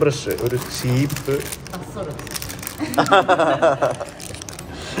ഹെയർ ബ്രഷ്, ഒരു ചീപ്പ്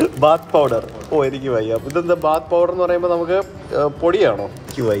ബാത്ത് പൗഡർ. എനിക്ക് വയ്യ. ഇതെന്താ ബാത്ത് പൗഡർ എന്ന് പറയുമ്പോൾ നമുക്ക് പൊടിയാണോ?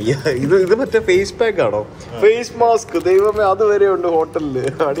 എനിക്ക് വയ്യ. ഇത് മറ്റേ ഫേസ് പാക്ക് ആണോ? Face mask. ദൈവമേ, അതുവരെ ഉണ്ട് ഹോട്ടലിൽ.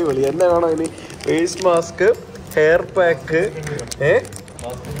 അടിപൊളി. എന്നെ വേണോ ഇനി? ഫേസ് മാസ്ക്, ഹെയർ പാക്ക്,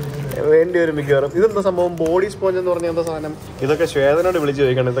 വേണ്ടി വരും മിക്കവാറും. ഇതെന്താ സംഭവം? ബോഡി സ്പോഞ്ച് എന്ന് പറഞ്ഞാൽ എന്താ സാധനം? ഇതൊക്കെ ശ്വേതനോട് വിളിച്ച്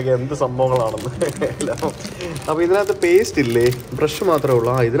ചോദിക്കണം ഇതൊക്കെ എന്ത് സംഭവങ്ങളാണെന്ന്. അപ്പോൾ ഇതിനകത്ത് പേസ്റ്റ് ഇല്ലേ? ബ്രഷ് മാത്രമേ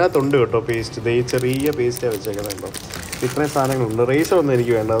ഉള്ളൂ. ഇതിനകത്തുണ്ട് കേട്ടോ പേസ്റ്റ്. ഈ ചെറിയ പേസ്റ്റാണ് വെച്ചേക്കുന്നുണ്ടോ. ഇത്രയും സാധനങ്ങളുണ്ട്. റേസർ ഒന്നും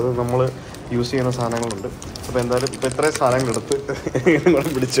എനിക്ക് വേണ്ട, അത് നമ്മൾ യൂസ് ചെയ്യുന്ന സാധനങ്ങളുണ്ട്. അപ്പോൾ എന്തായാലും ഇപ്പോൾ ഇത്രയും സാധനങ്ങളെടുത്ത് കൂടെ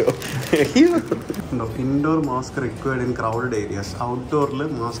പിടിച്ചോ. Indoor mask required in crowded areas. ഔട്ട്ഡോറിൽ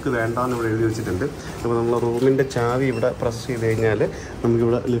mask വേണ്ടാന്ന് ഇവിടെ എഴുതി വെച്ചിട്ടുണ്ട്. അപ്പോൾ നമ്മൾ റൂമിൻ്റെ ചാവി ഇവിടെ പ്രസ് ചെയ്ത് കഴിഞ്ഞാൽ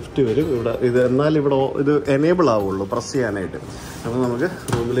നമുക്കിവിടെ ലിഫ്റ്റ് വരും. ഇവിടെ എന്നാലും ഇവിടെ ഇത് എനേബിൾ ആവുള്ളൂ പ്രസ് ചെയ്യാനായിട്ട്. അപ്പോൾ നമുക്ക്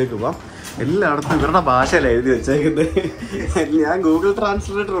റൂമിലേക്ക് പോവാം. എല്ലായിടത്തും ഇവരുടെ ഭാഷയല്ല എഴുതി വെച്ചേക്കുന്നത്. ഞാൻ ഗൂഗിൾ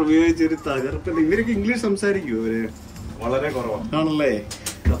ട്രാൻസ്ലേറ്റർ ഉപയോഗിച്ചൊരു തകർപ്പുണ്ട്. ഇവരൊക്കെ ഇംഗ്ലീഷ് സംസാരിക്കുമോ? ഇവര് വളരെ കുറവാണ് ആണല്ലേ?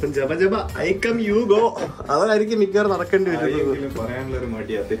 അപ്പം ജപ ഐ കം യു ഗോ അതായിരിക്കും മിക്കവാറും നടക്കേണ്ടി വരുന്നത്. പറയാനുള്ളൊരു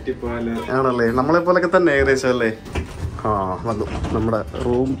മടിയാ, തെറ്റിപ്പോയാല്. ആണല്ലേ? നമ്മളെ പോലൊക്കെ തന്നെ ഏകദേശം അല്ലേ? വന്നു. നമ്മുടെ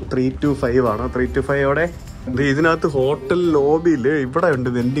റൂം 325 ആണ്. 325 ഇതിനകത്ത് ഹോട്ടൽ ലോബിയിൽ ഇവിടെ ഉണ്ട്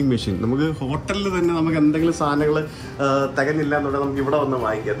വെൻഡിങ് മെഷീൻ. നമുക്ക് ഹോട്ടലിൽ തന്നെ നമുക്ക് എന്തെങ്കിലും സാധനങ്ങൾ തികഞ്ഞില്ല എന്നുണ്ടെങ്കിൽ നമുക്ക് ഇവിടെ വന്ന്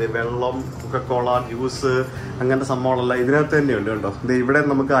വാങ്ങിക്കാം. വെള്ളം, കൊക്കക്കോള, ജ്യൂസ്, അങ്ങനത്തെ സംഭവങ്ങളെല്ലാം ഇതിനകത്ത് തന്നെ ഉണ്ട് കേട്ടോ. ഇവിടെ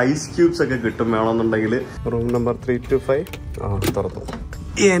നമുക്ക് ഐസ് ക്യൂബ്സ് ഒക്കെ കിട്ടും വേണമെന്നുണ്ടെങ്കിൽ. റൂം നമ്പർ 325 തുറന്നു.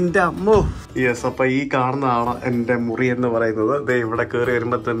 എൻ്റെ അമ്മോ. യെസ്. അപ്പം ഈ കാണുന്നതാണ് എൻ്റെ മുറി എന്ന് പറയുന്നത്. ഇവിടെ കയറി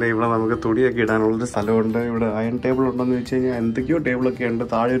വരുമ്പോൾ തന്നെ ഇവിടെ നമുക്ക് തുണിയൊക്കെ ഇടാനുള്ളൊരു സ്ഥലമുണ്ട്. ഇവിടെ അയൺ ടേബിൾ ഉണ്ടെന്ന് വെച്ച് കഴിഞ്ഞാൽ എന്തൊക്കെയോ ടേബിളൊക്കെ ഉണ്ട്.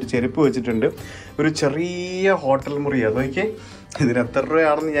 താഴെ ഒരു ചെരുപ്പ് വെച്ചിട്ടുണ്ട്. ഒരു ചെറിയ ഹോട്ടൽ മുറിയാണ്. അതൊക്കെ ഇതിന് എത്ര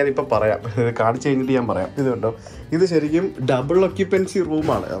രൂപയാണെന്ന് ഞാനിപ്പോൾ പറയാം. ഇത് കാണിച്ചു കഴിഞ്ഞിട്ട് ഞാൻ പറയാം. ഇതുണ്ടോ? ഇത് ശരിക്കും ഡബിൾ ഒക്യുപ്പൻസി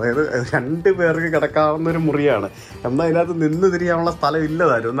റൂമാണ്. അതായത് 2 പേർക്ക് കിടക്കാവുന്ന ഒരു മുറിയാണ്. എന്നാൽ ഇതിനകത്ത് നിന്ന് തിരിയാനുള്ള സ്ഥലം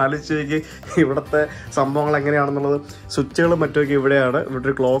ഇല്ലതാരും. ഒന്ന് ആലോചിച്ച് ഇവിടുത്തെ സംഭവങ്ങൾ എങ്ങനെയാണെന്നുള്ളത്. സ്വിച്ചുകളും മറ്റുമൊക്കെ ഇവിടെയാണ്. ഇവിടെ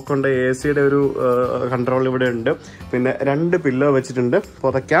ഒരു ക്ലോക്ക് ഉണ്ട്, AC-യുടെ ഒരു കൺട്രോൾ ഇവിടെ ഉണ്ട്. പിന്നെ 2 പില്ലോ വെച്ചിട്ടുണ്ട്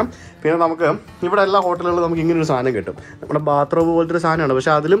പുതയ്ക്കാം. പിന്നെ നമുക്ക് ഇവിടെ എല്ലാ ഹോട്ടലുകളിലും നമുക്ക് ഇങ്ങനൊരു സാധനം കിട്ടും. നമ്മുടെ ബാത്റൂം പോലത്തെ ഒരു സാധനമാണ്.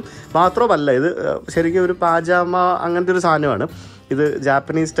 പക്ഷെ അതിലും ബാത്റൂം അല്ല, ഇത് ശരിക്കും ഒരു പാജാമ അങ്ങനത്തെ ഒരു സാധനമാണ്. ഇത്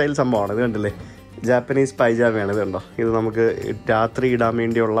ജാപ്പനീസ് സ്റ്റൈൽ സംഭവമാണ്. ഇത് കണ്ടില്ലേ? ജാപ്പനീസ് പൈജാമയാണ്. ഇത് കണ്ടോ? ഇത് നമുക്ക് രാത്രി ഇടാൻ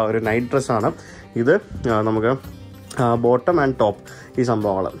വേണ്ടിയുള്ള ഒരു നൈറ്റ് ഡ്രസ്സാണ്. ഇത് നമുക്ക് ബോട്ടം ആൻഡ് ടോപ്പ് ഈ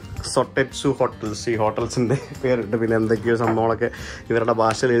സംഭവങ്ങൾ. സൊട്ടെറ്റ്സു ഹോട്ടൽസ്, ഈ ഹോട്ടൽസിൻ്റെ പേരുണ്ട്. പിന്നെ എന്തൊക്കെയോ സംഭവങ്ങളൊക്കെ ഇവരുടെ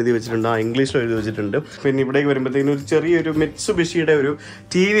ഭാഷയിൽ എഴുതി വെച്ചിട്ടുണ്ട്, ഇംഗ്ലീഷിൽ എഴുതി വെച്ചിട്ടുണ്ട്. പിന്നെ ഇവിടേക്ക് വരുമ്പോഴത്തേക്കും ഒരു ചെറിയൊരു മിറ്റ്സുബിഷിയുടെ ഒരു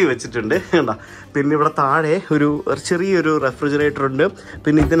TV വെച്ചിട്ടുണ്ട് കണ്ടോ. പിന്നെ ഇവിടെ താഴെ ഒരു ചെറിയൊരു റെഫ്രിജറേറ്റർ ഉണ്ട്.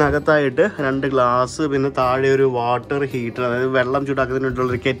 പിന്നെ ഇതിനകത്തായിട്ട് 2 ഗ്ലാസ്, പിന്നെ താഴെ ഒരു വാട്ടർ ഹീറ്റർ, അതായത് വെള്ളം ചൂടാക്കുന്നതിന്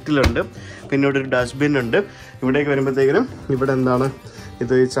വേണ്ടിയുള്ളൊരു കെറ്റിലുണ്ട്. പിന്നെ ഇവിടെ ഒരു ഡസ്റ്റ്ബിൻ ഉണ്ട്. ഇവിടേക്ക് വരുമ്പോഴത്തേക്കിനും ഇവിടെ എന്താണ്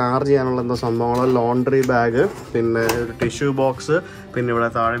ഇത് ചാർജ് ചെയ്യാനുള്ള എന്തോ സംഭവങ്ങൾ, ലോണ്ടറി ബാഗ്, പിന്നെ ഒരു ടിഷ്യൂ ബോക്സ്, പിന്നെ ഇവിടെ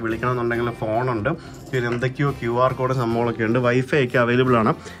താഴെ വിളിക്കണമെന്നുണ്ടെങ്കിൽ ഫോണുണ്ട്. പിന്നെ എന്തൊക്കെയോ QR കോഡ് സംഭവങ്ങളൊക്കെ ഉണ്ട്. വൈഫൈ ഒക്കെ അവൈലബിൾ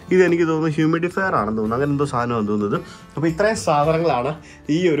ആണ്. ഇത് എനിക്ക് തോന്നുന്നു ഹ്യൂമിഡിഫയർ ആണെന്ന് തോന്നുന്നു, അങ്ങനെ എന്തോ സാധനമാണ് തോന്നുന്നത്. അപ്പോൾ ഇത്രയും സാധനങ്ങളാണ്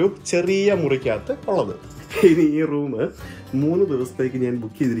ഈ ഒരു ചെറിയ മുറിക്കകത്ത് ഉള്ളത്. ഇനി ഈ റൂം 3 ദിവസത്തേക്ക് ഞാൻ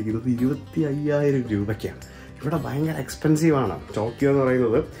ബുക്ക് ചെയ്തിരിക്കുന്നത് 25,000 രൂപയ്ക്കാണ്. ഇവിടെ ഭയങ്കര എക്സ്പെൻസീവാണ്. ടോക്കിയോ എന്ന്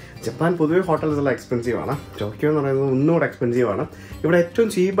പറയുന്നത്, ജപ്പാൻ പൊതുവെ ഹോട്ടൽസ് എല്ലാം എക്സ്പെൻസീവാണ്. ടോക്കിയോ എന്ന് പറയുന്നത് ഒന്നുകൂടെ എക്സ്പെൻസീവാണ്. ഇവിടെ ഏറ്റവും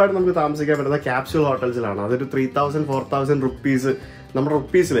ചീപ്പായിട്ട് നമുക്ക് താമസിക്കാൻ പറ്റുന്ന ക്യാപ്സ്യൂൾ ഹോട്ടൽസിലാണ്. അതൊരു 3,000-4,000 റുപ്പീസ് നമ്മുടെ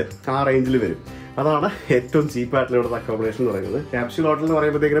റുപ്പീസിൽ ആ റേഞ്ചിൽ വരും. അതാണ് ഏറ്റവും ചീപ്പായിട്ടുള്ള ഇവിടുത്തെ അക്കോമഡേഷൻ എന്ന് പറയുന്നത്. ക്യാപ്സ്യൂൾ ഹോട്ടൽ എന്ന്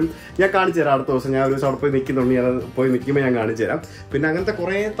പറയുമ്പോഴത്തേക്കും ഞാൻ കാണിച്ചു തരാം. അടുത്ത ദിവസം ഞാൻ ഒരു ദിവസം അവിടെ പോയി നിൽക്കുന്നുണ്ട്, ഞാൻ പോയി നിൽക്കുമ്പോൾ ഞാൻ കാണിച്ചു തരാം. പിന്നെ അങ്ങനത്തെ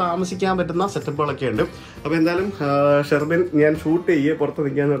കുറേ താമസിക്കാൻ പറ്റുന്ന സെറ്റപ്പുകളൊക്കെ ഉണ്ട്. അപ്പോൾ എന്തായാലും ഷെർബിൻ ഞാൻ ഷൂട്ട് ചെയ്യുക പുറത്ത്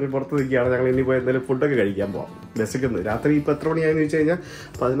നിൽക്കാന്ന് പറഞ്ഞ് പുറത്ത് നിൽക്കുകയാണ്. ഞങ്ങൾ ഇനി പോയി എന്തായാലും ഫുഡൊക്കെ കഴിക്കാൻ പോകാം. വിശക്കുന്നത് രാത്രി ഇപ്പോൾ എത്ര മണിയായെന്ന് ചോദിച്ചു കഴിഞ്ഞാൽ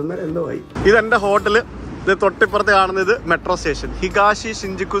 11 എന്തോ ആയി. ഇതെൻ്റെ ഹോട്ടൽ. ഇത് തൊട്ടിപ്പുറത്ത് കാണുന്നത് മെട്രോ സ്റ്റേഷൻ, ഹിഗാഷി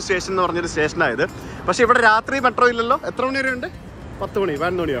ഷിൻജുക്കു സ്റ്റേഷൻ എന്ന് പറഞ്ഞൊരു സ്റ്റേഷനായത്. പക്ഷേ ഇവിടെ രാത്രി മെട്രോ ഇല്ലല്ലോ. എത്ര മണി വരെ ഉണ്ട്? 10 മണി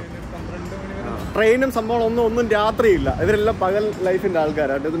 11 മണിയോ? ട്രെയിനും സംഭവം ഒന്നും രാത്രിയില്ല. ഇവരെല്ലാം പകൽ ലൈഫിന്റെ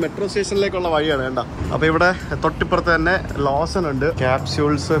ആൾക്കാരാണ്. ഇത് മെട്രോ സ്റ്റേഷനിലേക്കുള്ള വഴിയാണ് വേണ്ട. അപ്പൊ ഇവിടെ തൊട്ടിപ്പുറത്ത് തന്നെ ലോസൺ ഉണ്ട്,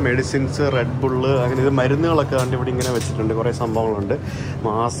 ക്യാപ്സ്യൂൾസ്, മെഡിസിൻസ്, റെഡ് ബുള്ള്, അങ്ങനെ ഇത് മരുന്നുകളൊക്കെ കണ്ട് ഇവിടെ ഇങ്ങനെ വെച്ചിട്ടുണ്ട്. കുറേ സംഭവങ്ങളുണ്ട്,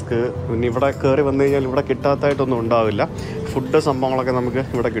 മാസ്ക്. പിന്നെ ഇവിടെ കയറി വന്നു കഴിഞ്ഞാൽ ഇവിടെ കിട്ടാത്തതായിട്ടൊന്നും ഉണ്ടാവില്ല. ഫുഡ് സംഭവങ്ങളൊക്കെ നമുക്ക്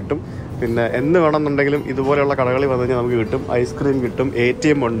ഇവിടെ കിട്ടും. പിന്നെ എന്ന് വേണമെന്നുണ്ടെങ്കിലും ഇതുപോലെയുള്ള കടകളിൽ വന്നു കഴിഞ്ഞാൽ നമുക്ക് കിട്ടും. ഐസ്ക്രീം കിട്ടും,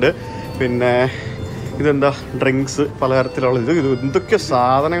 ATM ഉണ്ട്. പിന്നെ ഇതെന്താ ഡ്രിങ്ക്സ് പലതരത്തിലുള്ള ഇത് എന്തൊക്കെ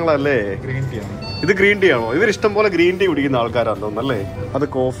സാധനങ്ങളല്ലേ. ഇത് ഗ്രീൻ ടീ ആണോ? ഇവർ ഇഷ്ടം പോലെ ഗ്രീൻ ടീ കുടിക്കുന്ന ആൾക്കാരാണെന്ന് തോന്നുന്നല്ലേ. അത്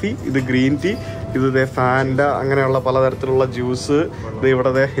കോഫി, ഇത് ഗ്രീൻ ടീ, ഇത് ഫാൻഡ, അങ്ങനെയുള്ള പലതരത്തിലുള്ള ജ്യൂസ്. ഇത്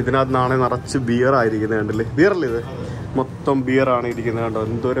ഇവിടെ ഇതിനകത്ത് നിറച്ച് ബിയർ ആയിരിക്കുന്നത് കണ്ടില്ലേ. ബിയറല്ലേ ഇത്? മൊത്തം ബിയറാണ് ഇരിക്കുന്നത് കണ്ടോ.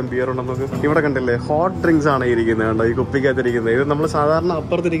 എന്തോരം ബിയർ ഉണ്ടെന്ന് നോക്ക്. ഇവിടെ കണ്ടില്ലേ ഹോട്ട് ഡ്രിങ്ക്സ് ആണ് ഇരിക്കുന്നത് കണ്ടോ, ഈ കുപ്പിക്കകത്തിരിക്കുന്നത്. ഇത് നമ്മൾ സാധാരണ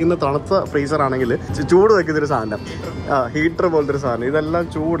അപ്പുറത്തിരിക്കുന്ന തണുത്ത ഫ്രീസർ ആണെങ്കിൽ ചൂട് വെക്കുന്നൊരു സാധനം, ഹീറ്റർ പോലത്തെ ഒരു സാധനം. ഇതെല്ലാം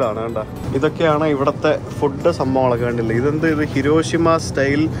ചൂടാണ് കണ്ടോ. ഇതൊക്കെയാണ് ഇവിടുത്തെ ഫുഡ് സംഭവങ്ങളൊക്കെ കണ്ടില്ലേ. ഇത് ഹിരോഷിമ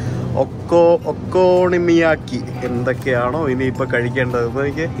സ്റ്റൈൽ ഒക്കോണിമിയാക്കി എന്തൊക്കെയാണോ ഇനിയിപ്പോൾ കഴിക്കേണ്ടത്.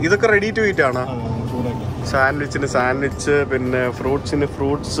 ഇതൊക്കെ റെഡി ടു ഈറ്റ് ആണ്. സാൻഡ്വിച്ചിന് സാൻഡ്വിച്ച്, പിന്നെ ഫ്രൂട്ട്സിന്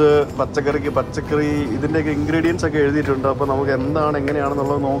ഫ്രൂട്ട്സ്, പച്ചക്കറിക്ക് പച്ചക്കറി. ഇതിൻ്റെയൊക്കെ ഇൻഗ്രീഡിയൻസ് ഒക്കെ എഴുതിയിട്ടുണ്ട്. അപ്പോൾ നമുക്ക് എന്താണ്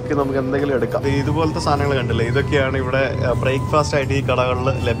എങ്ങനെയാണെന്നുള്ളത് നോക്കി നമുക്ക് എന്തെങ്കിലും എടുക്കാം. ഇതുപോലത്തെ സാധനങ്ങൾ കണ്ടില്ലേ, ഇതൊക്കെയാണ് ഇവിടെ ബ്രേക്ക്ഫാസ്റ്റ് ആയിട്ട് ഈ കടകളിൽ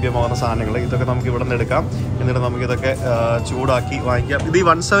ലഭ്യമാകുന്ന സാധനങ്ങൾ. ഇതൊക്കെ നമുക്ക് ഇവിടെ നിന്ന് എടുക്കാം. എന്നിട്ട് നമുക്കിതൊക്കെ ചൂടാക്കി വാങ്ങിക്കാം. ഇത് ഈ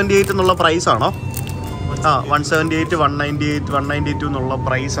 178 എന്നുള്ള പ്രൈസ് ആണോ? 178, 198, 192 എന്നുള്ള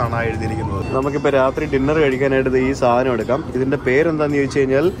പ്രൈസ് ആണ് എഴുതിയിരിക്കുന്നത്. നമുക്കിപ്പോൾ രാത്രി ഡിന്നർ കഴിക്കാനായിട്ട് ഈ സാധനം എടുക്കാം. ഇതിൻ്റെ പേരെന്താണെന്ന് ചോദിച്ചു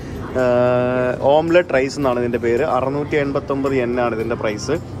കഴിഞ്ഞാൽ ഓംലെറ്റ് റൈസ് എന്നാണ് ഇതിൻ്റെ പേര്. 689 yen ആണ് ഇതിൻ്റെ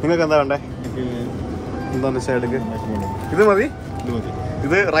പ്രൈസ്. നിങ്ങൾക്ക് എന്താ വേണ്ടേ? എന്താന്ന് വെച്ചാൽ എടുക്ക്. ഇത് മതി.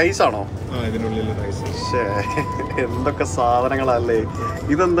 ഇത് റൈസ് ആണോ? എന്തൊക്കെ സാധനങ്ങളല്ലേ.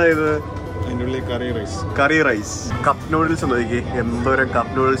 ഇതെന്താ ഇത്? കറി റൈസ്. കപ്പ് നൂഡിൽസ് നോക്കി, എന്തോരം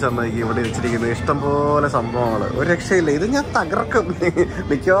കപ്പ് നൂഡിൽസ് ആണ് ഇവിടെ വെച്ചിരിക്കുന്നത്. ഇഷ്ടംപോലെ സംഭവങ്ങൾ, ഒരു രക്ഷയില്ല. ഇത് ഞാൻ തകർക്കും.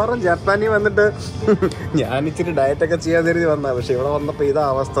 മിക്കവാറും ജപ്പാനിൽ വന്നിട്ട് ഞാൻ ഇച്ചിരി ഡയറ്റൊക്കെ ചെയ്യാൻ കരുതി വന്നാൽ, പക്ഷെ ഇവിടെ വന്നപ്പോൾ ഇതാ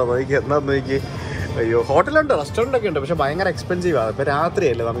അവസ്ഥ. നോക്കി എന്താന്ന് നോക്കി. അയ്യോ, ഹോട്ടലുണ്ട്, റെസ്റ്റോറൻ്റ് ഒക്കെ ഉണ്ട്, പക്ഷെ ഭയങ്കര എക്സ്പെൻസീവ് ആണ്. ഇപ്പോൾ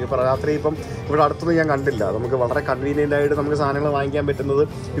രാത്രിയല്ലേ, നമുക്കിപ്പോൾ രാത്രി ഇപ്പം ഇവിടെ അടുത്തൊന്നും ഞാൻ കണ്ടില്ല. നമുക്ക് വളരെ കൺവീനിയൻ്റ് ആയിട്ട് നമുക്ക് സാധനങ്ങൾ വാങ്ങിക്കാൻ പറ്റുന്നത്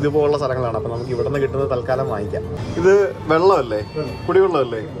ഇതുപോലുള്ള സ്ഥലങ്ങളാണ്. അപ്പോൾ നമുക്ക് ഇവിടെ നിന്ന് കിട്ടുന്നത് തൽക്കാലം വാങ്ങിക്കാം. ഇത് വെള്ളമല്ലേ,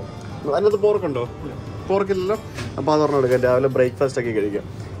 കുടിവെള്ളമല്ലേ? അതിനകത്ത് പോർക്കുണ്ടോ? പോർക്കില്ലല്ലോ. അപ്പോൾ അതൊരെണ്ണം എടുക്കാം, രാവിലെ ബ്രേക്ക്ഫാസ്റ്റ് ഒക്കെ കഴിക്കാം.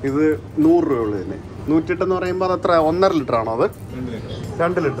 ഇത് 100 രൂപയുള്ളൂ തന്നെ. 108 എന്ന് പറയുമ്പോൾ അത് എത്ര? 1.5 ലിറ്റർ ആണോ അത്?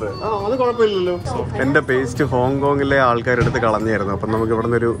 2 ലിറ്റർ. അത് കുഴപ്പമില്ലല്ലോ. എൻ്റെ പേസ്റ്റ് ഹോങ്കോങ്ങിലെ ആൾക്കാരെടുത്ത് കളഞ്ഞായിരുന്നു. അപ്പം നമുക്ക് ഇവിടെ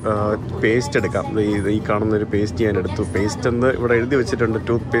നിന്നൊരു പേസ്റ്റ് എടുക്കാം. ഈ കാണുന്നൊരു പേസ്റ്റ് ഞാൻ എടുത്തു. പേസ്റ്റ് എന്ന് ഇവിടെ എഴുതി വെച്ചിട്ടുണ്ട്,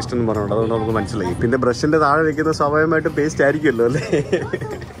 ടൂത്ത് പേസ്റ്റ് എന്ന് പറഞ്ഞുകൊണ്ട്. അതുകൊണ്ട് നമുക്ക് മനസ്സിലായി. പിന്നെ ബ്രഷിൻ്റെ താഴെ വയ്ക്കുന്ന സ്വാഭാവികമായിട്ട് പേസ്റ്റ് ആയിരിക്കുമല്ലോ അല്ലേ.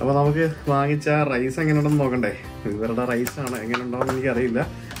 അപ്പോൾ നമുക്ക് വാങ്ങിച്ച റൈസ് എങ്ങനെയുണ്ടെന്ന് നോക്കണ്ടേ. ഇവരുടെ റൈസാണ്, എങ്ങനെ ഉണ്ടോയെന്ന് എനിക്കറിയില്ല.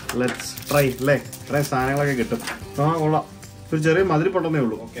 ലെറ്റ്സ് ട്രൈ അല്ലേ. ഇത്രയും സാധനങ്ങളൊക്കെ കിട്ടും. കൊള്ളാം. ഒരു ചെറിയ മധുരപ്പെട്ടതേ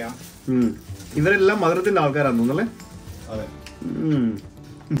ഉള്ളൂ. ഇവരെല്ലാം മധുരത്തിന്റെ ആൾക്കാരാന്ന് തോന്നുന്നല്ലേ.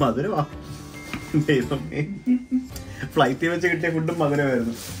 മധുരമാ. ഫ്ലൈറ്റിൽ വെച്ച് കിട്ടിയ ഫുഡും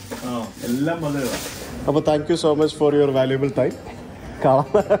മധുരമായിരുന്നു. എല്ലാം മധുരമാണ്. അപ്പോൾ thank you so much for your valuable time. കാണാം.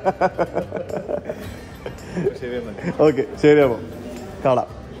 ഓക്കെ, ശരി. അപ്പോൾ കാണാം.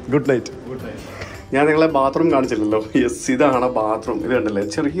 Good night. ഞാൻ നിങ്ങളെ ബാത്റൂം കാണിച്ചില്ലല്ലോ. യെസ്, ഇതാണ് ബാത്റൂം. ഇത് കണ്ടല്ലേ,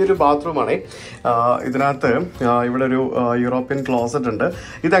 ചെറിയൊരു ബാത്റൂമാണ്. ഇതിനകത്ത് ഇവിടെ ഒരു യൂറോപ്യൻ ക്ലോസറ്റ് ഉണ്ട്.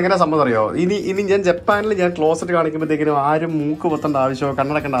 ഇതെങ്ങനെ സംഭവം അറിയോ? ഇനി ഞാൻ ജപ്പാനിൽ ഞാൻ ക്ലോസറ്റ് കാണിക്കുമ്പോഴത്തേക്കിനും ആരും മൂക്ക് പൊത്തേണ്ട ആവശ്യമോ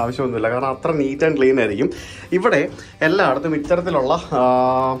കണ്ണടക്കേണ്ട ആവശ്യമൊന്നുമില്ല. കാരണം അത്ര നീറ്റ് ആൻഡ് ക്ലീൻ ആയിരിക്കും. ഇവിടെ എല്ലായിടത്തും ഇത്തരത്തിലുള്ള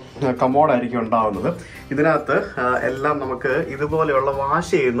കമോഡായിരിക്കും ഉണ്ടാവുന്നത്. ഇതിനകത്ത് എല്ലാം നമുക്ക് ഇതുപോലെയുള്ള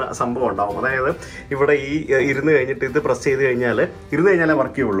വാഷ് ചെയ്യുന്ന സംഭവം ഉണ്ടാവും. അതായത് ഇവിടെ ഈ ഇരുന്ന് കഴിഞ്ഞിട്ട് ഇത് പ്രസ് ചെയ്ത് കഴിഞ്ഞാലേ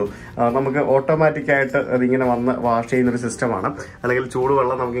വർക്ക് ചെയ്യുള്ളൂ. നമുക്ക് ഓട്ടോമാറ്റിക്കായിട്ട് അതിങ്ങനെ വന്ന് വാഷ് ചെയ്യുന്നൊരു സിസ്റ്റമാണ്. അല്ലെങ്കിൽ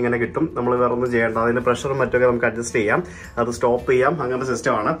ചൂടുവെള്ളം നമുക്ക് ഇങ്ങനെ കിട്ടും. നമ്മൾ വേറെ ഒന്നും ചെയ്യേണ്ട. അതിൻ്റെ പ്രഷറും മറ്റൊക്കെ നമുക്ക് അഡ്ജസ്റ്റ് ചെയ്യാം, അത് സ്റ്റോപ്പ് ചെയ്യാം. അങ്ങനത്തെ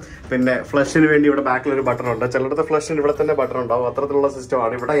സിസ്റ്റമാണ്. പിന്നെ ഫ്ലഷിന് വേണ്ടി ഇവിടെ ബാക്കിലൊരു ബട്ടൺ ഉണ്ട്. ചിലടത്ത് ഫ്ലഷിന് ഇവിടെ തന്നെ ബട്ടൺ ഉണ്ടാവും. അത്തരത്തിലുള്ള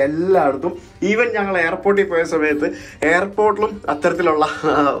സിസ്റ്റമാണ് ഇവിടെ എല്ലായിടത്തും. ഈവൻ ഞങ്ങൾ എയർപോർട്ടിൽ പോയ സമയത്ത് എയർപോർട്ടിലും അത്തരത്തിലുള്ള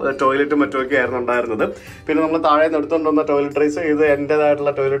ടോയ്ലറ്റും മറ്റുമൊക്കെ ആയിരുന്നു ഉണ്ടായിരുന്നത്. പിന്നെ നമ്മൾ താഴെ എടുത്തുകൊണ്ട് വന്ന ടോയ്ലറ്ററീസ്, ഇത്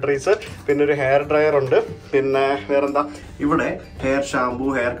എൻ്റെതായിട്ടുള്ള ടോയ്ലറ്ററീസ്, പിന്നെ ഒരു ഹെയർ ഡ്രയർ ഉണ്ട്, പിന്നെ വേറെന്താ ഇവിടെ ഹെയർ ഷാമ്പൂ,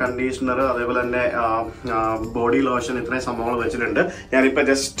 ഹെയർ കണ്ടീഷണർ, അതേപോലെ തന്നെ ബോഡി ലോഷൻ, ഇത്രയും സംഭവങ്ങൾ വെച്ചിട്ടുണ്ട്. ഞാനിപ്പോൾ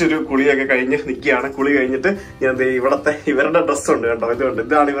ജസ്റ്റ് ഒരു കുളിയൊക്കെ കഴിഞ്ഞ് നിൽക്കുകയാണ്. കുളി കഴിഞ്ഞിട്ട് ഞാൻ ഇവിടുത്തെ ഇവരുടെ ഡ്രസ്സുണ്ട് കേട്ടോ,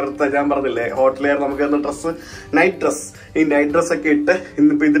 ഇതാണ് ഇവരുടെ, ഞാൻ പറഞ്ഞില്ലേ ഹോട്ടലെയർ നമുക്ക് തന്ന ഡ്രസ്സ്, നൈറ്റ് ഡ്രസ്. ഈ നൈറ്റ് ഡ്രസ് ഒക്കെ ഇട്ട്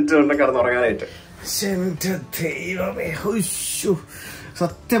ഇന്നിപ്പോൾ ഇതിട്ടുണ്ട് കിടന്നുറങ്ങാനായിട്ട്. എന്റെ ദൈവമേ,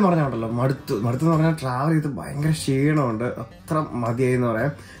 സത്യം പറഞ്ഞാണ്ടല്ലോ മടുത്തെന്ന് പറഞ്ഞാൽ ട്രാവൽ ചെയ്ത് ഭയങ്കര ക്ഷീണമുണ്ട്, അത്ര മതിയായി എന്ന്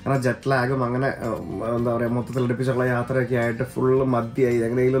പറയാം. കാരണം ജെറ്റ് ലാഗും അങ്ങനെ എന്താ പറയുക മൊത്തത്തിൽ അടുപ്പിച്ചുള്ള യാത്രയൊക്കെ ആയിട്ട് ഫുള്ള് മതിയായി.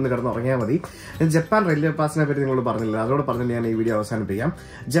 എങ്ങനെയെങ്കിലും ഒന്ന് കിടന്ന് ഉറങ്ങിയാൽ മതി. ജപ്പാൻ റെയിൽവേ പാസിനെ പറ്റി നിങ്ങളോട് പറഞ്ഞില്ല, അതോട് പറഞ്ഞിട്ട് ഞാൻ ഈ വീഡിയോ അവസാനിപ്പിക്കാം.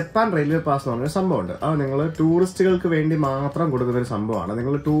 ജപ്പാൻ റെയിൽവേ പാസ് എന്ന് പറഞ്ഞൊരു സംഭവമുണ്ട്. അത് നിങ്ങൾ ടൂറിസ്റ്റുകൾക്ക് വേണ്ടി മാത്രം കൊടുക്കുന്ന ഒരു സംഭവമാണ്.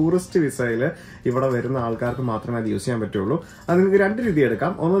 നിങ്ങൾ ടൂറിസ്റ്റ് വിസയിൽ ഇവിടെ വരുന്ന ആൾക്കാർക്ക് മാത്രമേ അത് യൂസ് ചെയ്യാൻ പറ്റുള്ളൂ. അത് നിങ്ങൾക്ക് രണ്ട് രീതി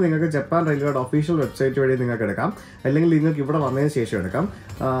എടുക്കാം. ഒന്ന് നിങ്ങൾക്ക് ജപ്പാൻ റെയിൽവേയുടെ ഒഫീഷ്യൽ വെബ്സൈറ്റ് വഴി നിങ്ങൾക്ക് എടുക്കാം, അല്ലെങ്കിൽ നിങ്ങൾക്ക് ഇവിടെ വന്നതിന് ശേഷം എടുക്കാം.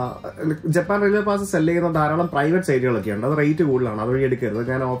 ജപ്പാൻ റെയിൽവേ പാസ് സെല് ചെയ്യുന്ന ധാരാളം പ്രൈവറ്റ് സൈറ്റുകളൊക്കെ ഉണ്ട്, അത് റേറ്റ് കൂടുതലാണ്, അതുവഴി എടുക്കരുത്.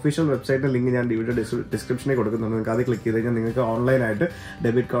 ഞാൻ ഒഫീഷ്യൽ വെബ്സൈറ്റിന്റെ ലിങ്ക് ഞാൻ വീഡിയോ ഡിസ്ക്രിപ്ഷനിൽ കൊടുക്കുന്നുണ്ട്. നിങ്ങൾക്ക് അത് ക്ലിക്ക് ചെയ്ത് കഴിഞ്ഞാൽ നിങ്ങൾക്ക് ഓൺലൈനായിട്ട്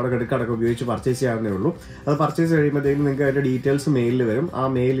ഡെബിറ്റ് കാർഡ്, ക്രെഡിറ്റ് കാർഡൊക്കെ ഉപയോഗിച്ച് പർച്ചേസ് ചെയ്യാവുന്നേ ഉള്ളൂ. അത് പർച്ചേസ് കഴിയുമ്പോഴത്തേക്കും നിങ്ങൾക്ക് അതിന്റെ ഡീറ്റെയിൽസ് മെയിലിൽ വരും. ആ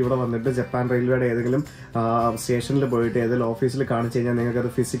മെയിൽ ഇവിടെ വന്നിട്ട് ജപ്പാൻ റെയിൽവേയുടെ ഏതെങ്കിലും സ്റ്റേഷനിൽ പോയിട്ട് ഏതെങ്കിലും ഓഫീസിൽ കാണിച്ചു കഴിഞ്ഞാൽ നിങ്ങൾക്ക് അത്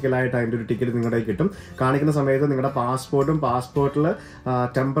ഫിസിക്കലായിട്ട് അതിന്റെ ഒരു ടിക്കറ്റ് നിങ്ങളുടെ കിട്ടും. കാണിക്കുന്ന സമയത്ത് നിങ്ങളുടെ പാസ്പോർട്ടിൽ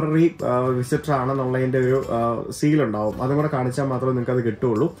ടെമ്പററി വിസിറ്റർ ആണെന്നുള്ളതിന്റെ ഒരു സീലുണ്ടാവും, അതും കൂടെ കാണിച്ചാൽ മാത്രമേ നിങ്ങൾക്ക് അത്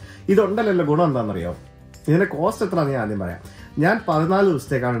കിട്ടുള്ളൂ. ഇതുണ്ടല്ലോ ഗുണം എന്താണെന്നറിയോ? ഇതിന്റെ കോസ്റ്റ് എത്രയാണെന്ന് ഞാൻ ആദ്യം പറയാം. ഞാൻ 14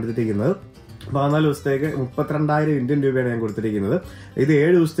 ദിവസത്തേക്കാണ് എടുത്തിരിക്കുന്നത്. 14 ദിവസത്തേക്ക് 32,000 ഇന്ത്യൻ രൂപയാണ് ഞാൻ കൊടുത്തിരിക്കുന്നത്. ഇത്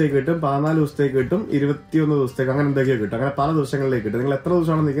 7 ദിവസത്തേക്ക് കിട്ടും, 14 ദിവസത്തേക്ക് കിട്ടും, 21 ദിവസത്തേക്ക്, അങ്ങനെ എന്തൊക്കെയോ കിട്ടും. അങ്ങനെ പല ദിവസങ്ങളിലേക്ക് കിട്ടും. നിങ്ങൾ എത്ര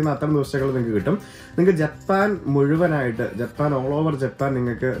ദിവസമാണ് നിൽക്കുന്നത് അത്ര ദിവസങ്ങൾ നിങ്ങൾക്ക് കിട്ടും. നിങ്ങൾക്ക് ജപ്പാൻ മുഴുവനായിട്ട്, ജപ്പാൻ ഓൾ ഓവർ ജപ്പാൻ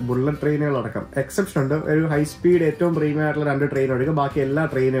നിങ്ങൾക്ക് ബുള്ളറ്റ് ട്രെയിനുകളടക്കം, എക്സെപ്ഷൻ ഉണ്ട്, ഒരു ഹൈ സ്പീഡ് ഏറ്റവും പ്രീമിയം ആയിട്ടുള്ള 2 ട്രെയിൻ ഒഴികെ ബാക്കി എല്ലാ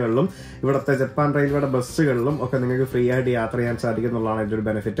ട്രെയിനുകളിലും ഇവിടുത്തെ ജപ്പാൻ റെയിൽവേയുടെ ബസ്സുകളിലും ഒക്കെ നിങ്ങൾക്ക് ഫ്രീ ആയിട്ട് യാത്ര ചെയ്യാൻ സാധിക്കും എന്നുള്ളതാണ് എൻ്റെ ഒരു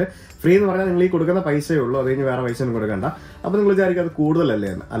ബെനിഫിറ്റ്. ഫ്രീ എന്ന് പറഞ്ഞാൽ നിങ്ങൾ ഈ കൊടുക്കുന്ന പൈസയേ ഉള്ളൂ, അത് കഴിഞ്ഞ് വേറെ പൈസ ഒന്നും കൊടുക്കണ്ട. അപ്പോൾ നിങ്ങൾ വിചാരിക്കും അത്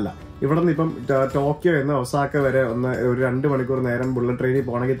കൂടുതലല്ലേ എന്ന്. അല്ല, ഇവിടെ നിന്ന് ഇപ്പം ടോക്കിയോ എന്ന് ഒസാക്ക വരെ ഒരു 2 മണിക്കൂർ നേരം ബുള്ളറ്റ് ട്രെയിനിൽ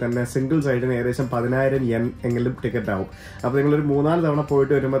പോകണമെങ്കിൽ തന്നെ സിംഗിൾ സൈഡിന് ഏകദേശം 10,000 yen എങ്കിലും ടിക്കറ്റ് ആവും. അപ്പോൾ നിങ്ങളൊരു 3-4 തവണ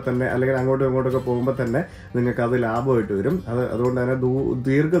പോയിട്ട് വരുമ്പോൾ തന്നെ, അല്ലെങ്കിൽ അങ്ങോട്ടും ഇങ്ങോട്ടൊക്കെ പോകുമ്പോൾ തന്നെ നിങ്ങൾക്ക് അത് ലാഭമായിട്ട് വരും. അതുകൊണ്ട് തന്നെ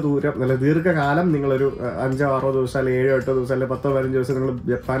ദീർഘദൂരം അല്ല ദീർഘകാലം നിങ്ങളൊരു 5-6 ദിവസം അല്ലെങ്കിൽ 7-8 ദിവസം അല്ലെങ്കിൽ 10-15 ദിവസം നിങ്ങൾ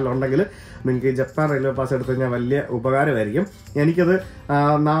ജപ്പാനിലുണ്ടെങ്കിൽ നിങ്ങൾക്ക് ഈ ജപ്പാൻ റെയിൽവേ പാസ് എടുത്തു കഴിഞ്ഞാൽ വലിയ ഉപകാരമായിരിക്കും. എനിക്കത്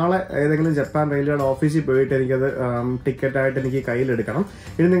നാളെ ഏതെങ്കിലും ജപ്പാൻ റെയിൽവേയുടെ ഓഫീസിൽ പോയിട്ട് എനിക്കത് ടിക്കറ്റായിട്ട് എനിക്ക് കയ്യിലെടുക്കണം.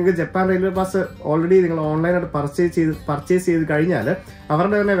 ഇനി നിങ്ങൾക്ക് ജപ്പാൻ റെയിൽവേ പാസ് ഓൾറെഡി നിങ്ങൾ ഓൺലൈനായിട്ട് പർച്ചേസ് ചെയ്ത് കഴിഞ്ഞാൽ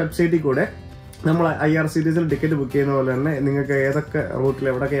അവരുടെ തന്നെ വെബ്സൈറ്റിൽ കൂടെ നമ്മൾ IRCTCയിൽ ടിക്കറ്റ് ബുക്ക് ചെയ്യുന്ന പോലെ തന്നെ നിങ്ങൾക്ക് ഏതൊക്കെ റൂട്ടിൽ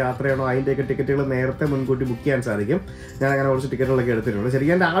എവിടെയൊക്കെ യാത്ര ചെയ്യണോ അതിൻ്റെയൊക്കെ ടിക്കറ്റുകൾ നേരത്തെ മുൻകൂട്ടി ബുക്ക് ചെയ്യാൻ സാധിക്കും. ഞാൻ അങ്ങനെ കുറച്ച് ടിക്കറ്റുകളൊക്കെ എടുത്തിട്ടുണ്ട്.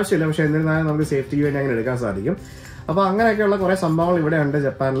 ശരിക്കും എൻ്റെ ആവശ്യമില്ല, പക്ഷേ എന്നിരുന്നാലും നമുക്ക് സേഫ്റ്റിക്ക് വേണ്ടി അങ്ങനെ എടുക്കാൻ സാധിക്കും. അപ്പോൾ അങ്ങനെയൊക്കെയുള്ള കുറേ സംഭവങ്ങൾ ഇവിടെ ഉണ്ട്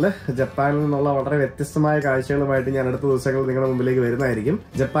ജപ്പാനിൽ നിന്നുള്ള വളരെ വ്യത്യസ്തമായ കാഴ്ചകളുമായിട്ട് ഞാൻ അടുത്ത ദിവസങ്ങൾ നിങ്ങളുടെ മുമ്പിലേക്ക് വരുന്നതായിരിക്കും.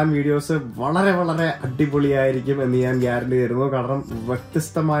 ജപ്പാൻ വീഡിയോസ് വളരെ വളരെ അടിപൊളിയായിരിക്കും എന്ന് ഞാൻ ഗ്യാരണ്ടി തരുന്നു. കാരണം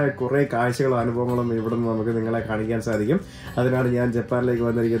വ്യത്യസ്തമായ കുറേ കാഴ്ചകളും അനുഭവങ്ങളും ഇവിടെ നിന്ന് നമുക്ക് നിങ്ങളെ കാണിക്കാൻ സാധിക്കും. അതിനാണ് ഞാൻ ജപ്പാനിലേക്ക്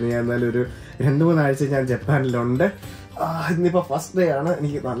വന്നിരിക്കുന്നത്. ഞാൻ എന്തായാലും ഒരു 2-3 ആഴ്ച ഞാൻ ജപ്പാനിലുണ്ട്. ഇന്നിപ്പോൾ ഫസ്റ്റ് ഡേ ആണ്.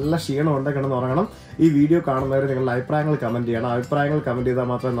 എനിക്ക് നല്ല ക്ഷീണമുണ്ട്, കിടന്നുറങ്ങണം. ഈ വീഡിയോ കാണുന്നവർ നിങ്ങളുടെ അഭിപ്രായങ്ങൾ കമന്റ് ചെയ്യണം. അഭിപ്രായങ്ങൾ കമന്റ് ചെയ്താൽ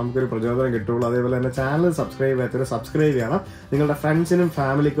മാത്രമേ നമുക്കൊരു പ്രചോദനം കിട്ടുള്ളൂ. അതേപോലെ തന്നെ ചാനൽ സബ്സ്ക്രൈബ് ചെയ്യാത്തവർ സബ്സ്ക്രൈബ് ചെയ്യണം. നിങ്ങളുടെ ഫ്രണ്ട്സിനും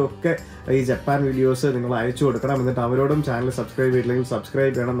ഫാമിലിക്കും ഒക്കെ ഈ ജപ്പാൻ വീഡിയോസ് നിങ്ങൾ അയച്ചു കൊടുക്കണം. എന്നിട്ട് അവരോടും ചാനൽ സബ്സ്ക്രൈബ് ചെയ്തില്ലെങ്കിൽ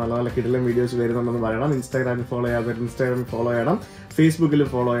സബ്സ്ക്രൈബ് ചെയ്യണം. നല്ല നല്ല കിടിലൻ വീഡിയോസ് വരുന്നുണ്ടെന്ന് പറയണം. ഇൻസ്റ്റാഗ്രാമിൽ ഫോളോ ചെയ്യാത്തവർ ഇൻസ്റ്റാഗ്രാമിൽ ഫോളോ ചെയ്യണം. ഫേസ്ബുക്കിൽ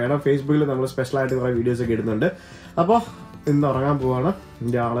ഫോളോ ചെയ്യണം. ഫേസ്ബുക്കിൽ നമ്മൾ സ്പെഷ്യലായിട്ട് കുറേ വീഡിയോസ് ഒക്കെ ഇടുന്നുണ്ട്. അപ്പോൾ ഇന്ന് ഉറങ്ങാൻ പോവാണ്.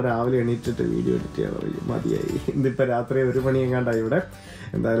 രാവിലെ എണീറ്റിട്ട് വീഡിയോ എഡിറ്റ് ചെയ്യാൻ പറയും, മതിയായി. ഇന്നിപ്പോൾ രാത്രി 1 മണി എങ്ങാണ്ടായി ഇവിടെ.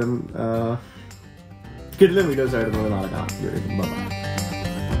 എന്തായാലും കിടിലൻ വീഡിയോസ് ആയിട്ട് നമ്മൾ നാളെ കാണാം.